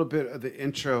played a little bit of the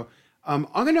intro. I'm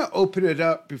going to open it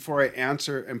up before I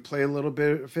answer and play a little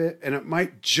bit of it. And it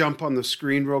might jump on the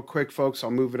screen real quick, folks.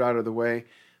 I'll move it out of the way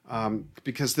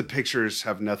because the pictures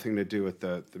have nothing to do with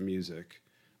the music.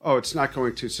 Oh, it's not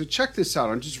going to. So check this out.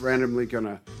 I'm just randomly going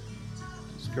to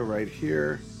just go right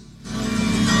here.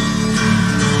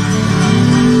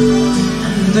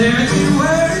 And there they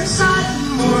were inside the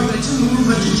morgue to move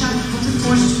but to chat with the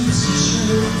force to position.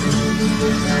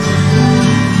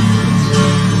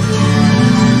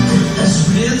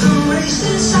 Rhythm raced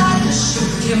inside the ship,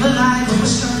 came alive and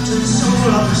was struck to the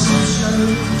soul of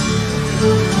perception.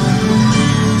 We're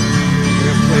going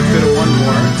to play a bit of one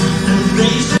more. And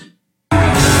raised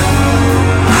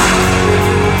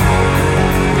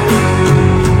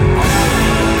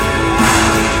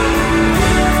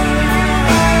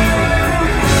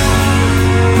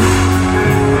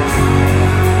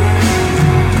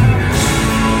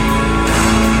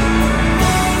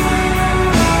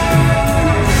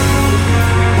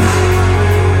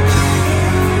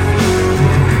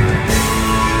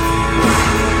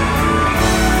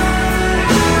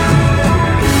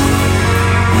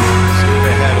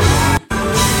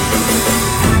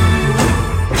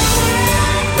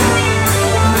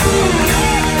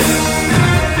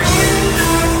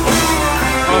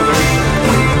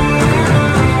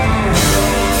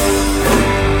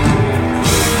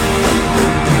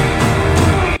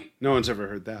Ever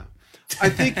heard that. I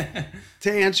think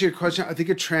to answer your question, I think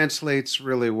it translates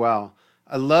really well.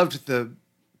 I loved the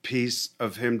piece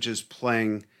of him just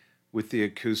playing with the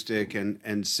acoustic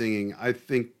and singing. I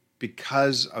think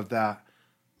because of that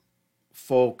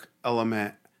folk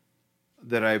element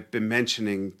that I've been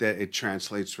mentioning, that it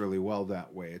translates really well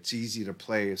that way. It's easy to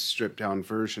play a stripped down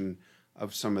version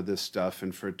of some of this stuff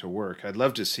and for it to work. I'd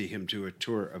love to see him do a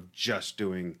tour of just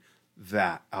doing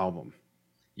that album.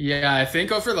 Yeah, I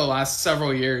think over the last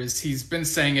several years, he's been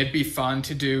saying it'd be fun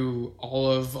to do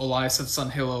all of Elias of Sun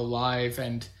Hilo live.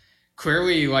 And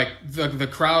clearly, like, the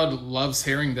crowd loves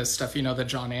hearing this stuff, the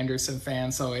John Anderson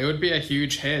fan. So it would be a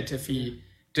huge hit if he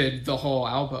did the whole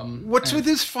album. What's with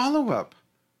his follow-up?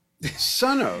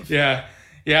 Son of. Yeah.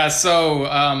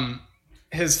 So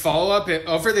his follow-up,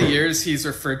 over the years, he's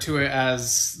referred to it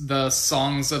as the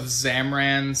Songs of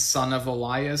Zamran, Son of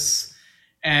Elias.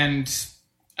 And...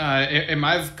 it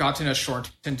might have gotten a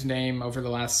shortened name over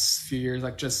the last few years,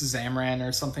 like just Zamran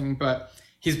or something, but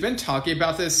he's been talking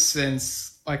about this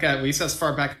since like at least as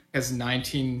far back as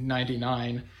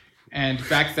 1999. And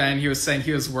back then he was saying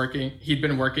he'd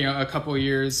been working a couple of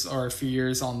years or a few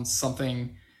years on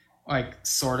something like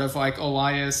sort of like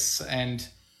Elias. And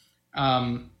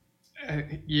every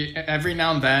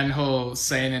now and then he'll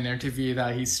say in an interview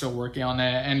that he's still working on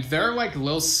it. And there are like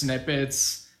little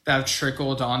snippets that have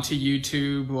trickled onto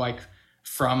YouTube, like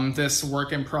from this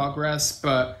work in progress.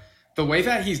 But the way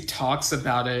that he talks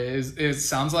about it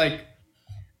sounds like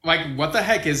what the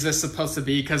heck is this supposed to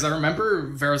be? Because I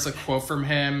remember there was a quote from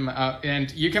him,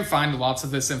 and you can find lots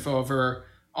of this info over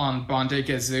on Bonde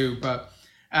Gazoo, but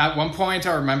at one point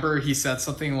I remember he said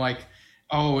something like,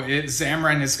 oh,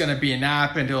 Zamran is going to be an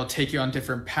app and it'll take you on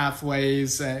different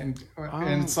pathways. And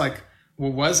it's like,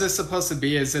 well, what is this supposed to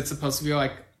be? Is it supposed to be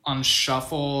like on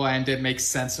shuffle and it makes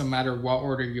sense no matter what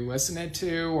order you listen it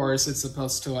to? Or is it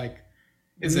supposed to like,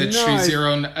 is it choose your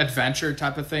own adventure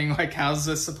type of thing? Like, how's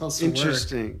this supposed to work?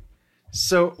 Interesting.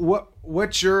 So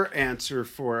what's your answer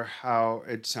for how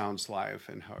it sounds live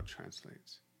and how it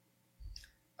translates?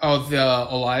 Oh, the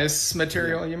Elias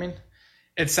material, you mean?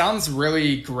 It sounds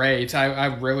really great. I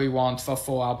really want the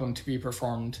full album to be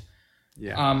performed.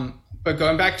 Yeah. But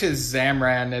going back to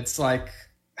Zamran, it's like,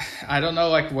 I don't know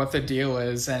like what the deal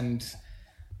is. And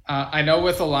I know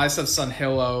with Elias of Sun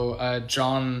Hilo,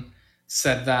 John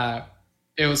said that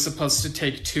it was supposed to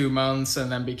take 2 months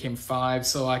and then became 5.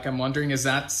 So like, I'm wondering, is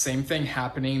that same thing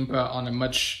happening, but on a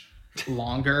much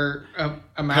longer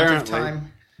amount of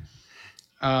time?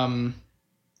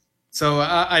 So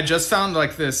I just found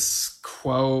like this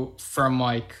quote from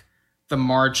like the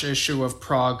March issue of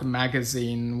Prague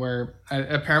magazine, where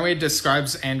apparently it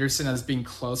describes Anderson as being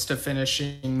close to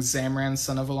finishing Zamran,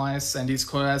 Son of Elias. And he's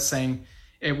quoted as saying,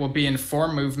 it will be in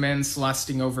 4 movements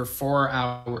lasting over 4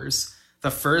 hours. The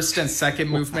first and second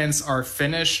movements are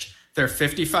finished. They're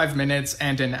 55 minutes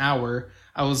and an hour.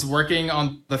 I was working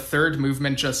on the third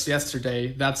movement just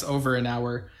yesterday. That's over an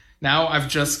hour. Now I've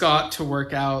just got to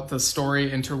work out the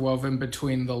story interwoven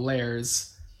between the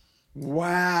layers.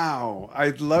 Wow.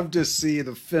 I'd love to see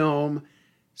the film,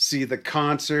 see the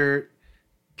concert,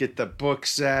 get the book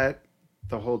set,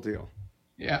 the whole deal.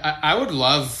 Yeah, I would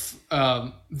love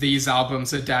these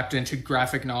albums adapt into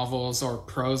graphic novels or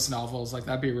prose novels. Like,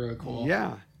 that'd be really cool.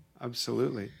 Yeah,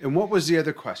 absolutely. And what was the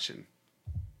other question?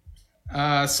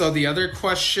 So the other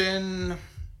question...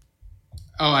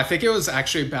 Oh, I think it was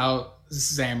actually about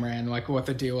Zamran, like what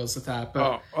the deal is with that.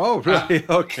 But really?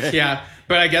 Okay. Yeah,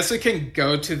 but I guess we can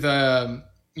go to the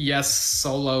Yes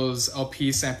Solos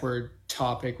LP sampler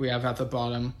topic we have at the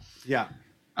bottom. Yeah.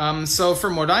 So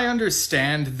from what I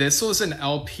understand, this was an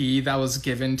LP that was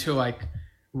given to like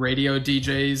radio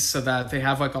DJs so that they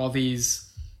have like all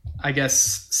these, I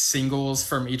guess, singles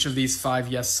from each of these 5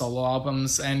 Yes solo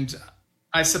albums. And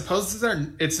I suppose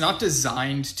it's not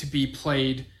designed to be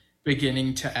played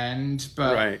beginning to end,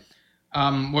 but right.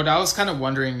 What I was kind of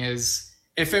wondering is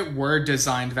if it were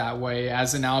designed that way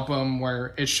as an album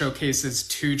where it showcases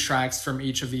 2 tracks from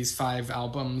each of these 5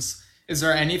 albums, is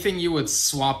there anything you would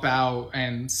swap out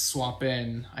and swap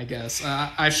in, I guess?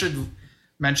 I should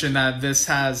mention that this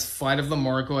has Flight of the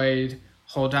Morglade,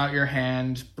 Hold Out Your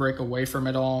Hand, Break Away From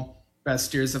It All,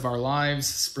 Best Years of Our Lives,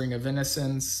 Spring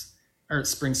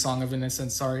Song of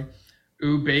Innocence, sorry.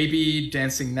 Ooh Baby,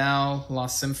 Dancing Now,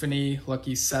 Lost Symphony,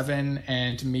 Lucky 7,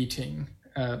 and Meeting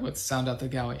with Sound at the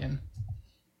Galleon.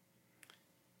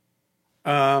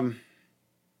 I'm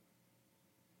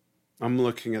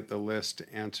looking at the list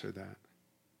to answer that.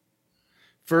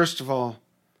 First of all,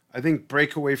 I think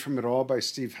Break Away From It All by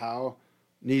Steve Howe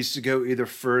needs to go either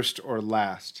first or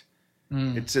last.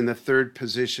 It's in the 3rd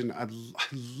position. I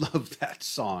love that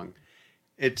song.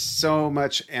 It's so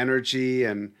much energy,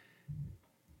 and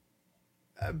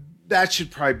that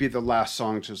should probably be the last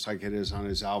song, just like it is on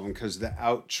his album, because the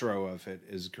outro of it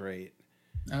is great.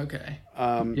 Okay.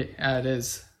 Yeah, it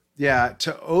is. Yeah,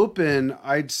 to open,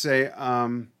 I'd say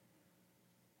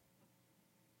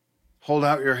Hold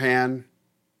Out Your Hand.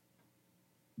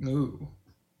 Ooh.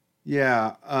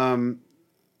 Yeah.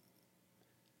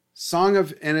 Song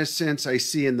of Innocence, I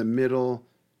see in the middle,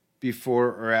 before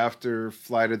or after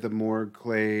Flight of the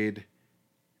Morglade.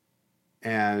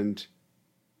 And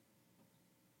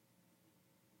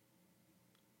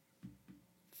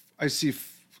I see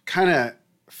kind of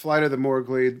Flight of the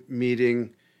Morglade,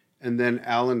 Meeting, and then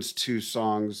Alan's 2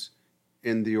 songs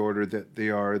in the order that they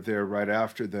are there right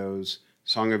after those.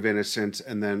 Song of Innocence,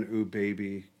 and then Ooh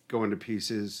Baby, Going to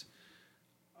Pieces,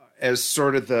 as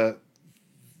sort of the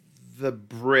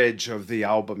bridge of the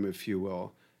album, if you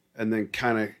will, and then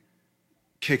kind of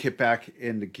kick it back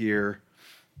into gear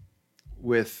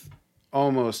with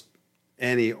almost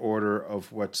any order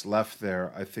of what's left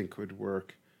there, I think would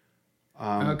work.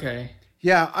 Okay.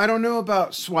 Yeah, I don't know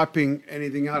about swapping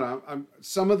anything out.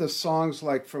 Some of the songs,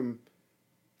 like from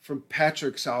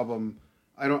Patrick's album,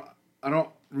 I don't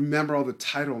remember all the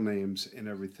title names and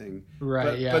everything.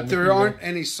 Right. But there aren't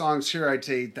any songs here I'd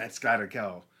say that's got to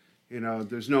go. You know,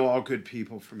 there's no All Good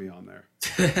People for me on there.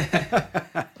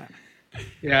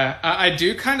 Yeah, I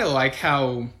do kind of like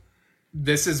how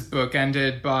this is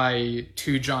bookended by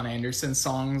 2 John Anderson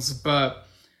songs, but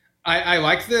I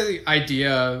like the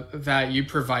idea that you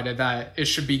provided that it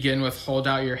should begin with Hold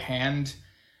Out Your Hand.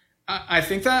 I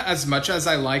think that as much as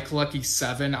I like Lucky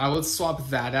Seven, I would swap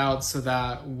that out so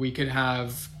that we could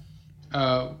have,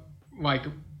 like,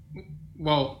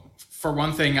 well, for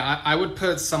one thing, I would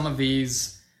put some of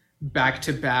these back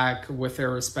to back with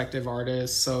their respective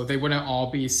artists, so they wouldn't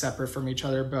all be separate from each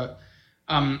other. But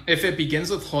if it begins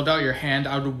with Hold Out Your Hand,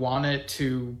 I would want it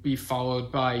to be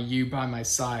followed by You by My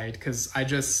Side, because I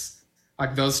just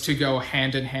like those two go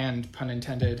hand in hand, pun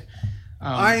intended.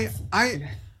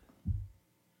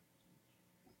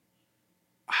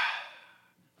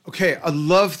 Okay, I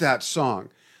love that song.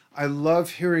 I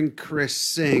love hearing Chris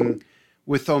sing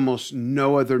with almost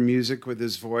no other music with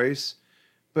his voice.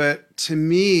 But to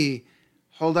me,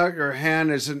 Hold Out Your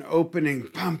Hand is an opening,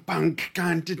 bum, bum,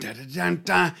 da, da, da, da,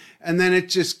 da, and then it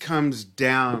just comes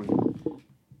down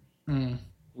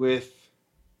with,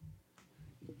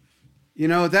 you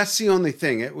know, that's the only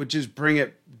thing. It would just bring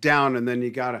it down, and then you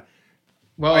gotta.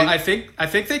 Well, I think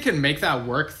they can make that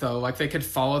work though. Like they could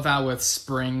follow that with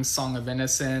Spring, Song of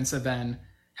Innocence, and then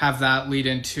have that lead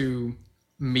into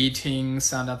Meeting,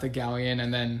 Sound Out the Galleon,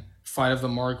 and then Flight of the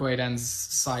Morguade ends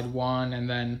side one, and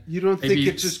then you don't think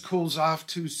it just cools off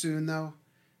too soon though?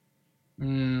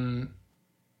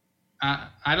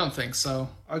 I don't think so.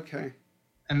 Okay.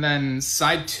 And then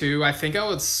side two, I think I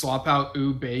would swap out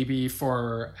Ooh Baby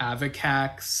for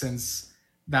Avacak, since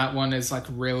that one is like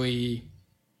really,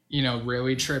 you know,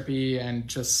 really trippy, and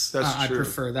just I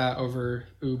prefer that over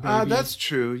Ooh Baby. That's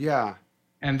true, yeah.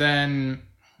 And then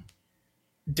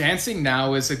Dancing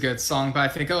Now is a good song, but I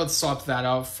think I would swap that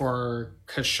out for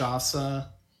Kashasa.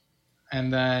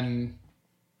 And then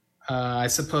I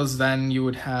suppose then you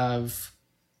would have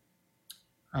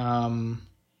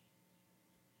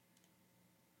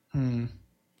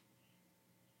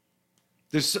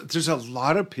There's a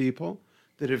lot of people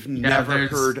that have never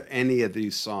heard any of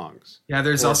these songs. Yeah,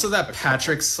 there's also that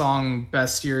Patrick song,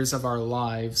 Best Years of Our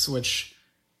Lives, which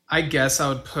I guess I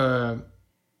would put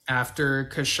after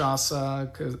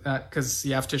Kashasa, because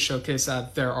you have to showcase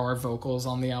that there are vocals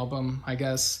on the album, I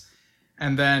guess.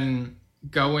 And then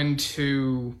go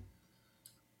into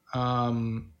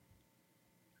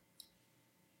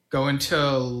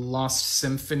Lost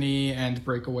Symphony and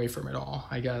Break Away From It All,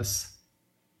 I guess.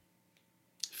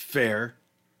 Fair.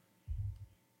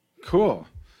 Cool.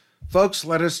 Folks,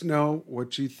 let us know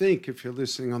what you think. If you're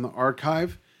listening on the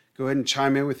archive, go ahead and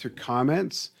chime in with your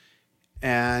comments.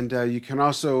 And you can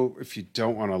also, if you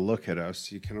don't want to look at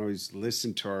us, you can always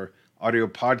listen to our audio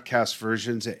podcast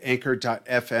versions at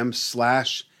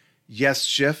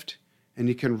anchor.fm/YesShift. And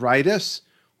you can write us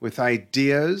with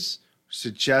ideas,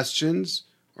 suggestions,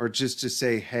 or just to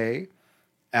say hey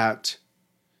at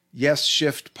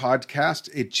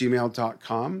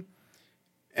yesshiftpodcast@gmail.com.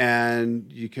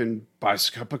 And you can buy us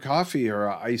a cup of coffee or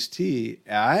an iced tea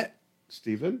at,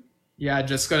 Stephen? Yeah,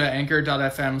 just go to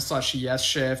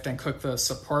anchor.fm/YesShift and click the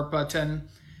support button.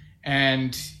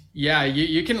 And yeah,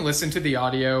 you can listen to the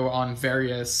audio on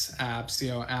various apps, you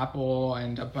know, Apple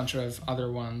and a bunch of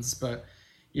other ones. But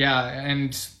yeah,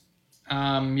 and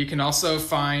you can also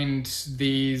find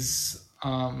these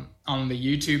on the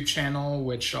YouTube channel,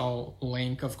 which I'll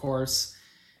link, of course.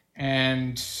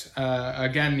 And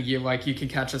again, you can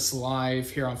catch us live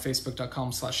here on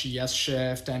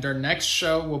facebook.com/YesShift. And our next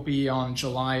show will be on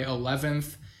July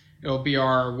 11th. It'll be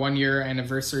our 1 year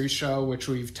anniversary show, which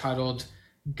we've titled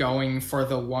Going for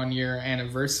the 1 year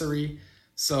anniversary.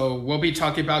 So we'll be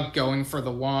talking about going for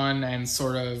the one, and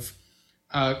sort of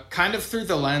kind of through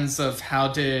the lens of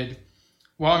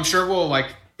I'm sure we'll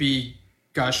be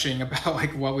gushing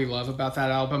about what we love about that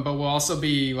album, but we'll also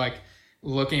be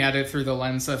looking at it through the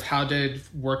lens of how did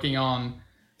working on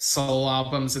solo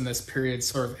albums in this period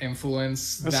sort of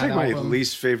influence That's that my album.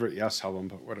 least favorite Yes album,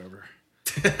 but whatever.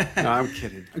 No, I'm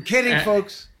kidding. I'm kidding,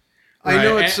 folks. Right, I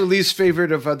know it's the least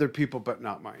favorite of other people, but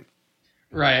not mine.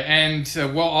 Right, and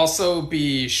we'll also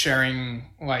be sharing,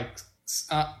 I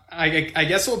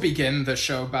guess we'll begin the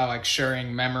show by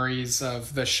sharing memories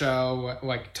of the show,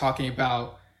 talking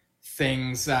about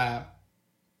things that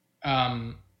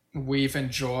we've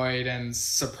enjoyed and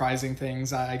surprising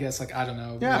things, I guess. I don't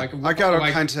know. Yeah, I got all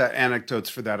kinds of anecdotes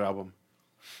for that album.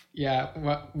 Yeah,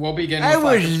 we'll begin I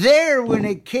was there when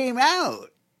it came out.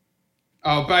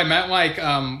 Oh, but I meant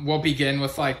we'll begin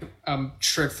with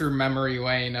trip through memory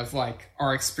lane of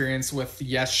our experience with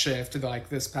Yes Shift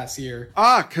this past year.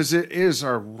 Because it is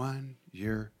our 1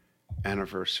 year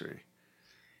anniversary.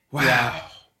 Wow. Yeah.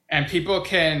 And people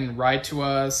can write to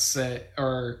us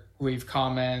or leave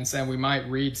comments, and we might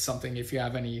read something if you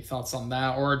have any thoughts on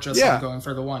that, or just on going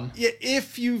for the one. Yeah,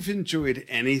 if you've enjoyed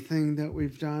anything that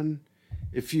we've done,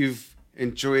 if you've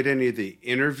enjoyed any of the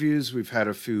interviews, we've had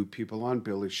a few people on,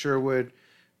 Billy Sherwood,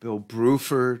 Bill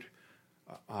Bruford,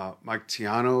 Mike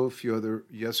Tiano, a few other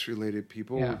Yes-related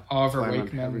people. Yeah, Oliver Plan on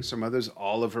Wakeman. having some others.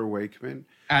 Oliver Wakeman.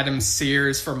 Adam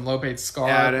Sears from Lobate Scar.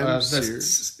 Adam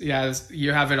Sears. Yeah,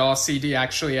 You Have It All CD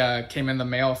actually came in the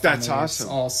mail for That's me. awesome.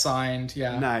 It's all signed.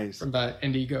 Yeah, Nice. From the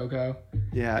Indiegogo.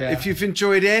 Yeah. Yeah. If you've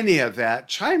enjoyed any of that,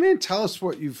 chime in. Tell us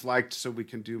what you've liked so we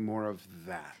can do more of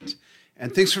that.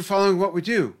 And thanks for following what we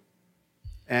do.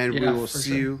 And we Yeah, will for see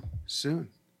sure. you soon.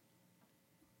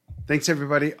 Thanks,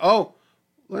 everybody. Oh,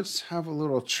 let's have a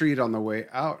little treat on the way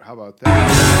out. How about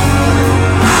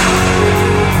that?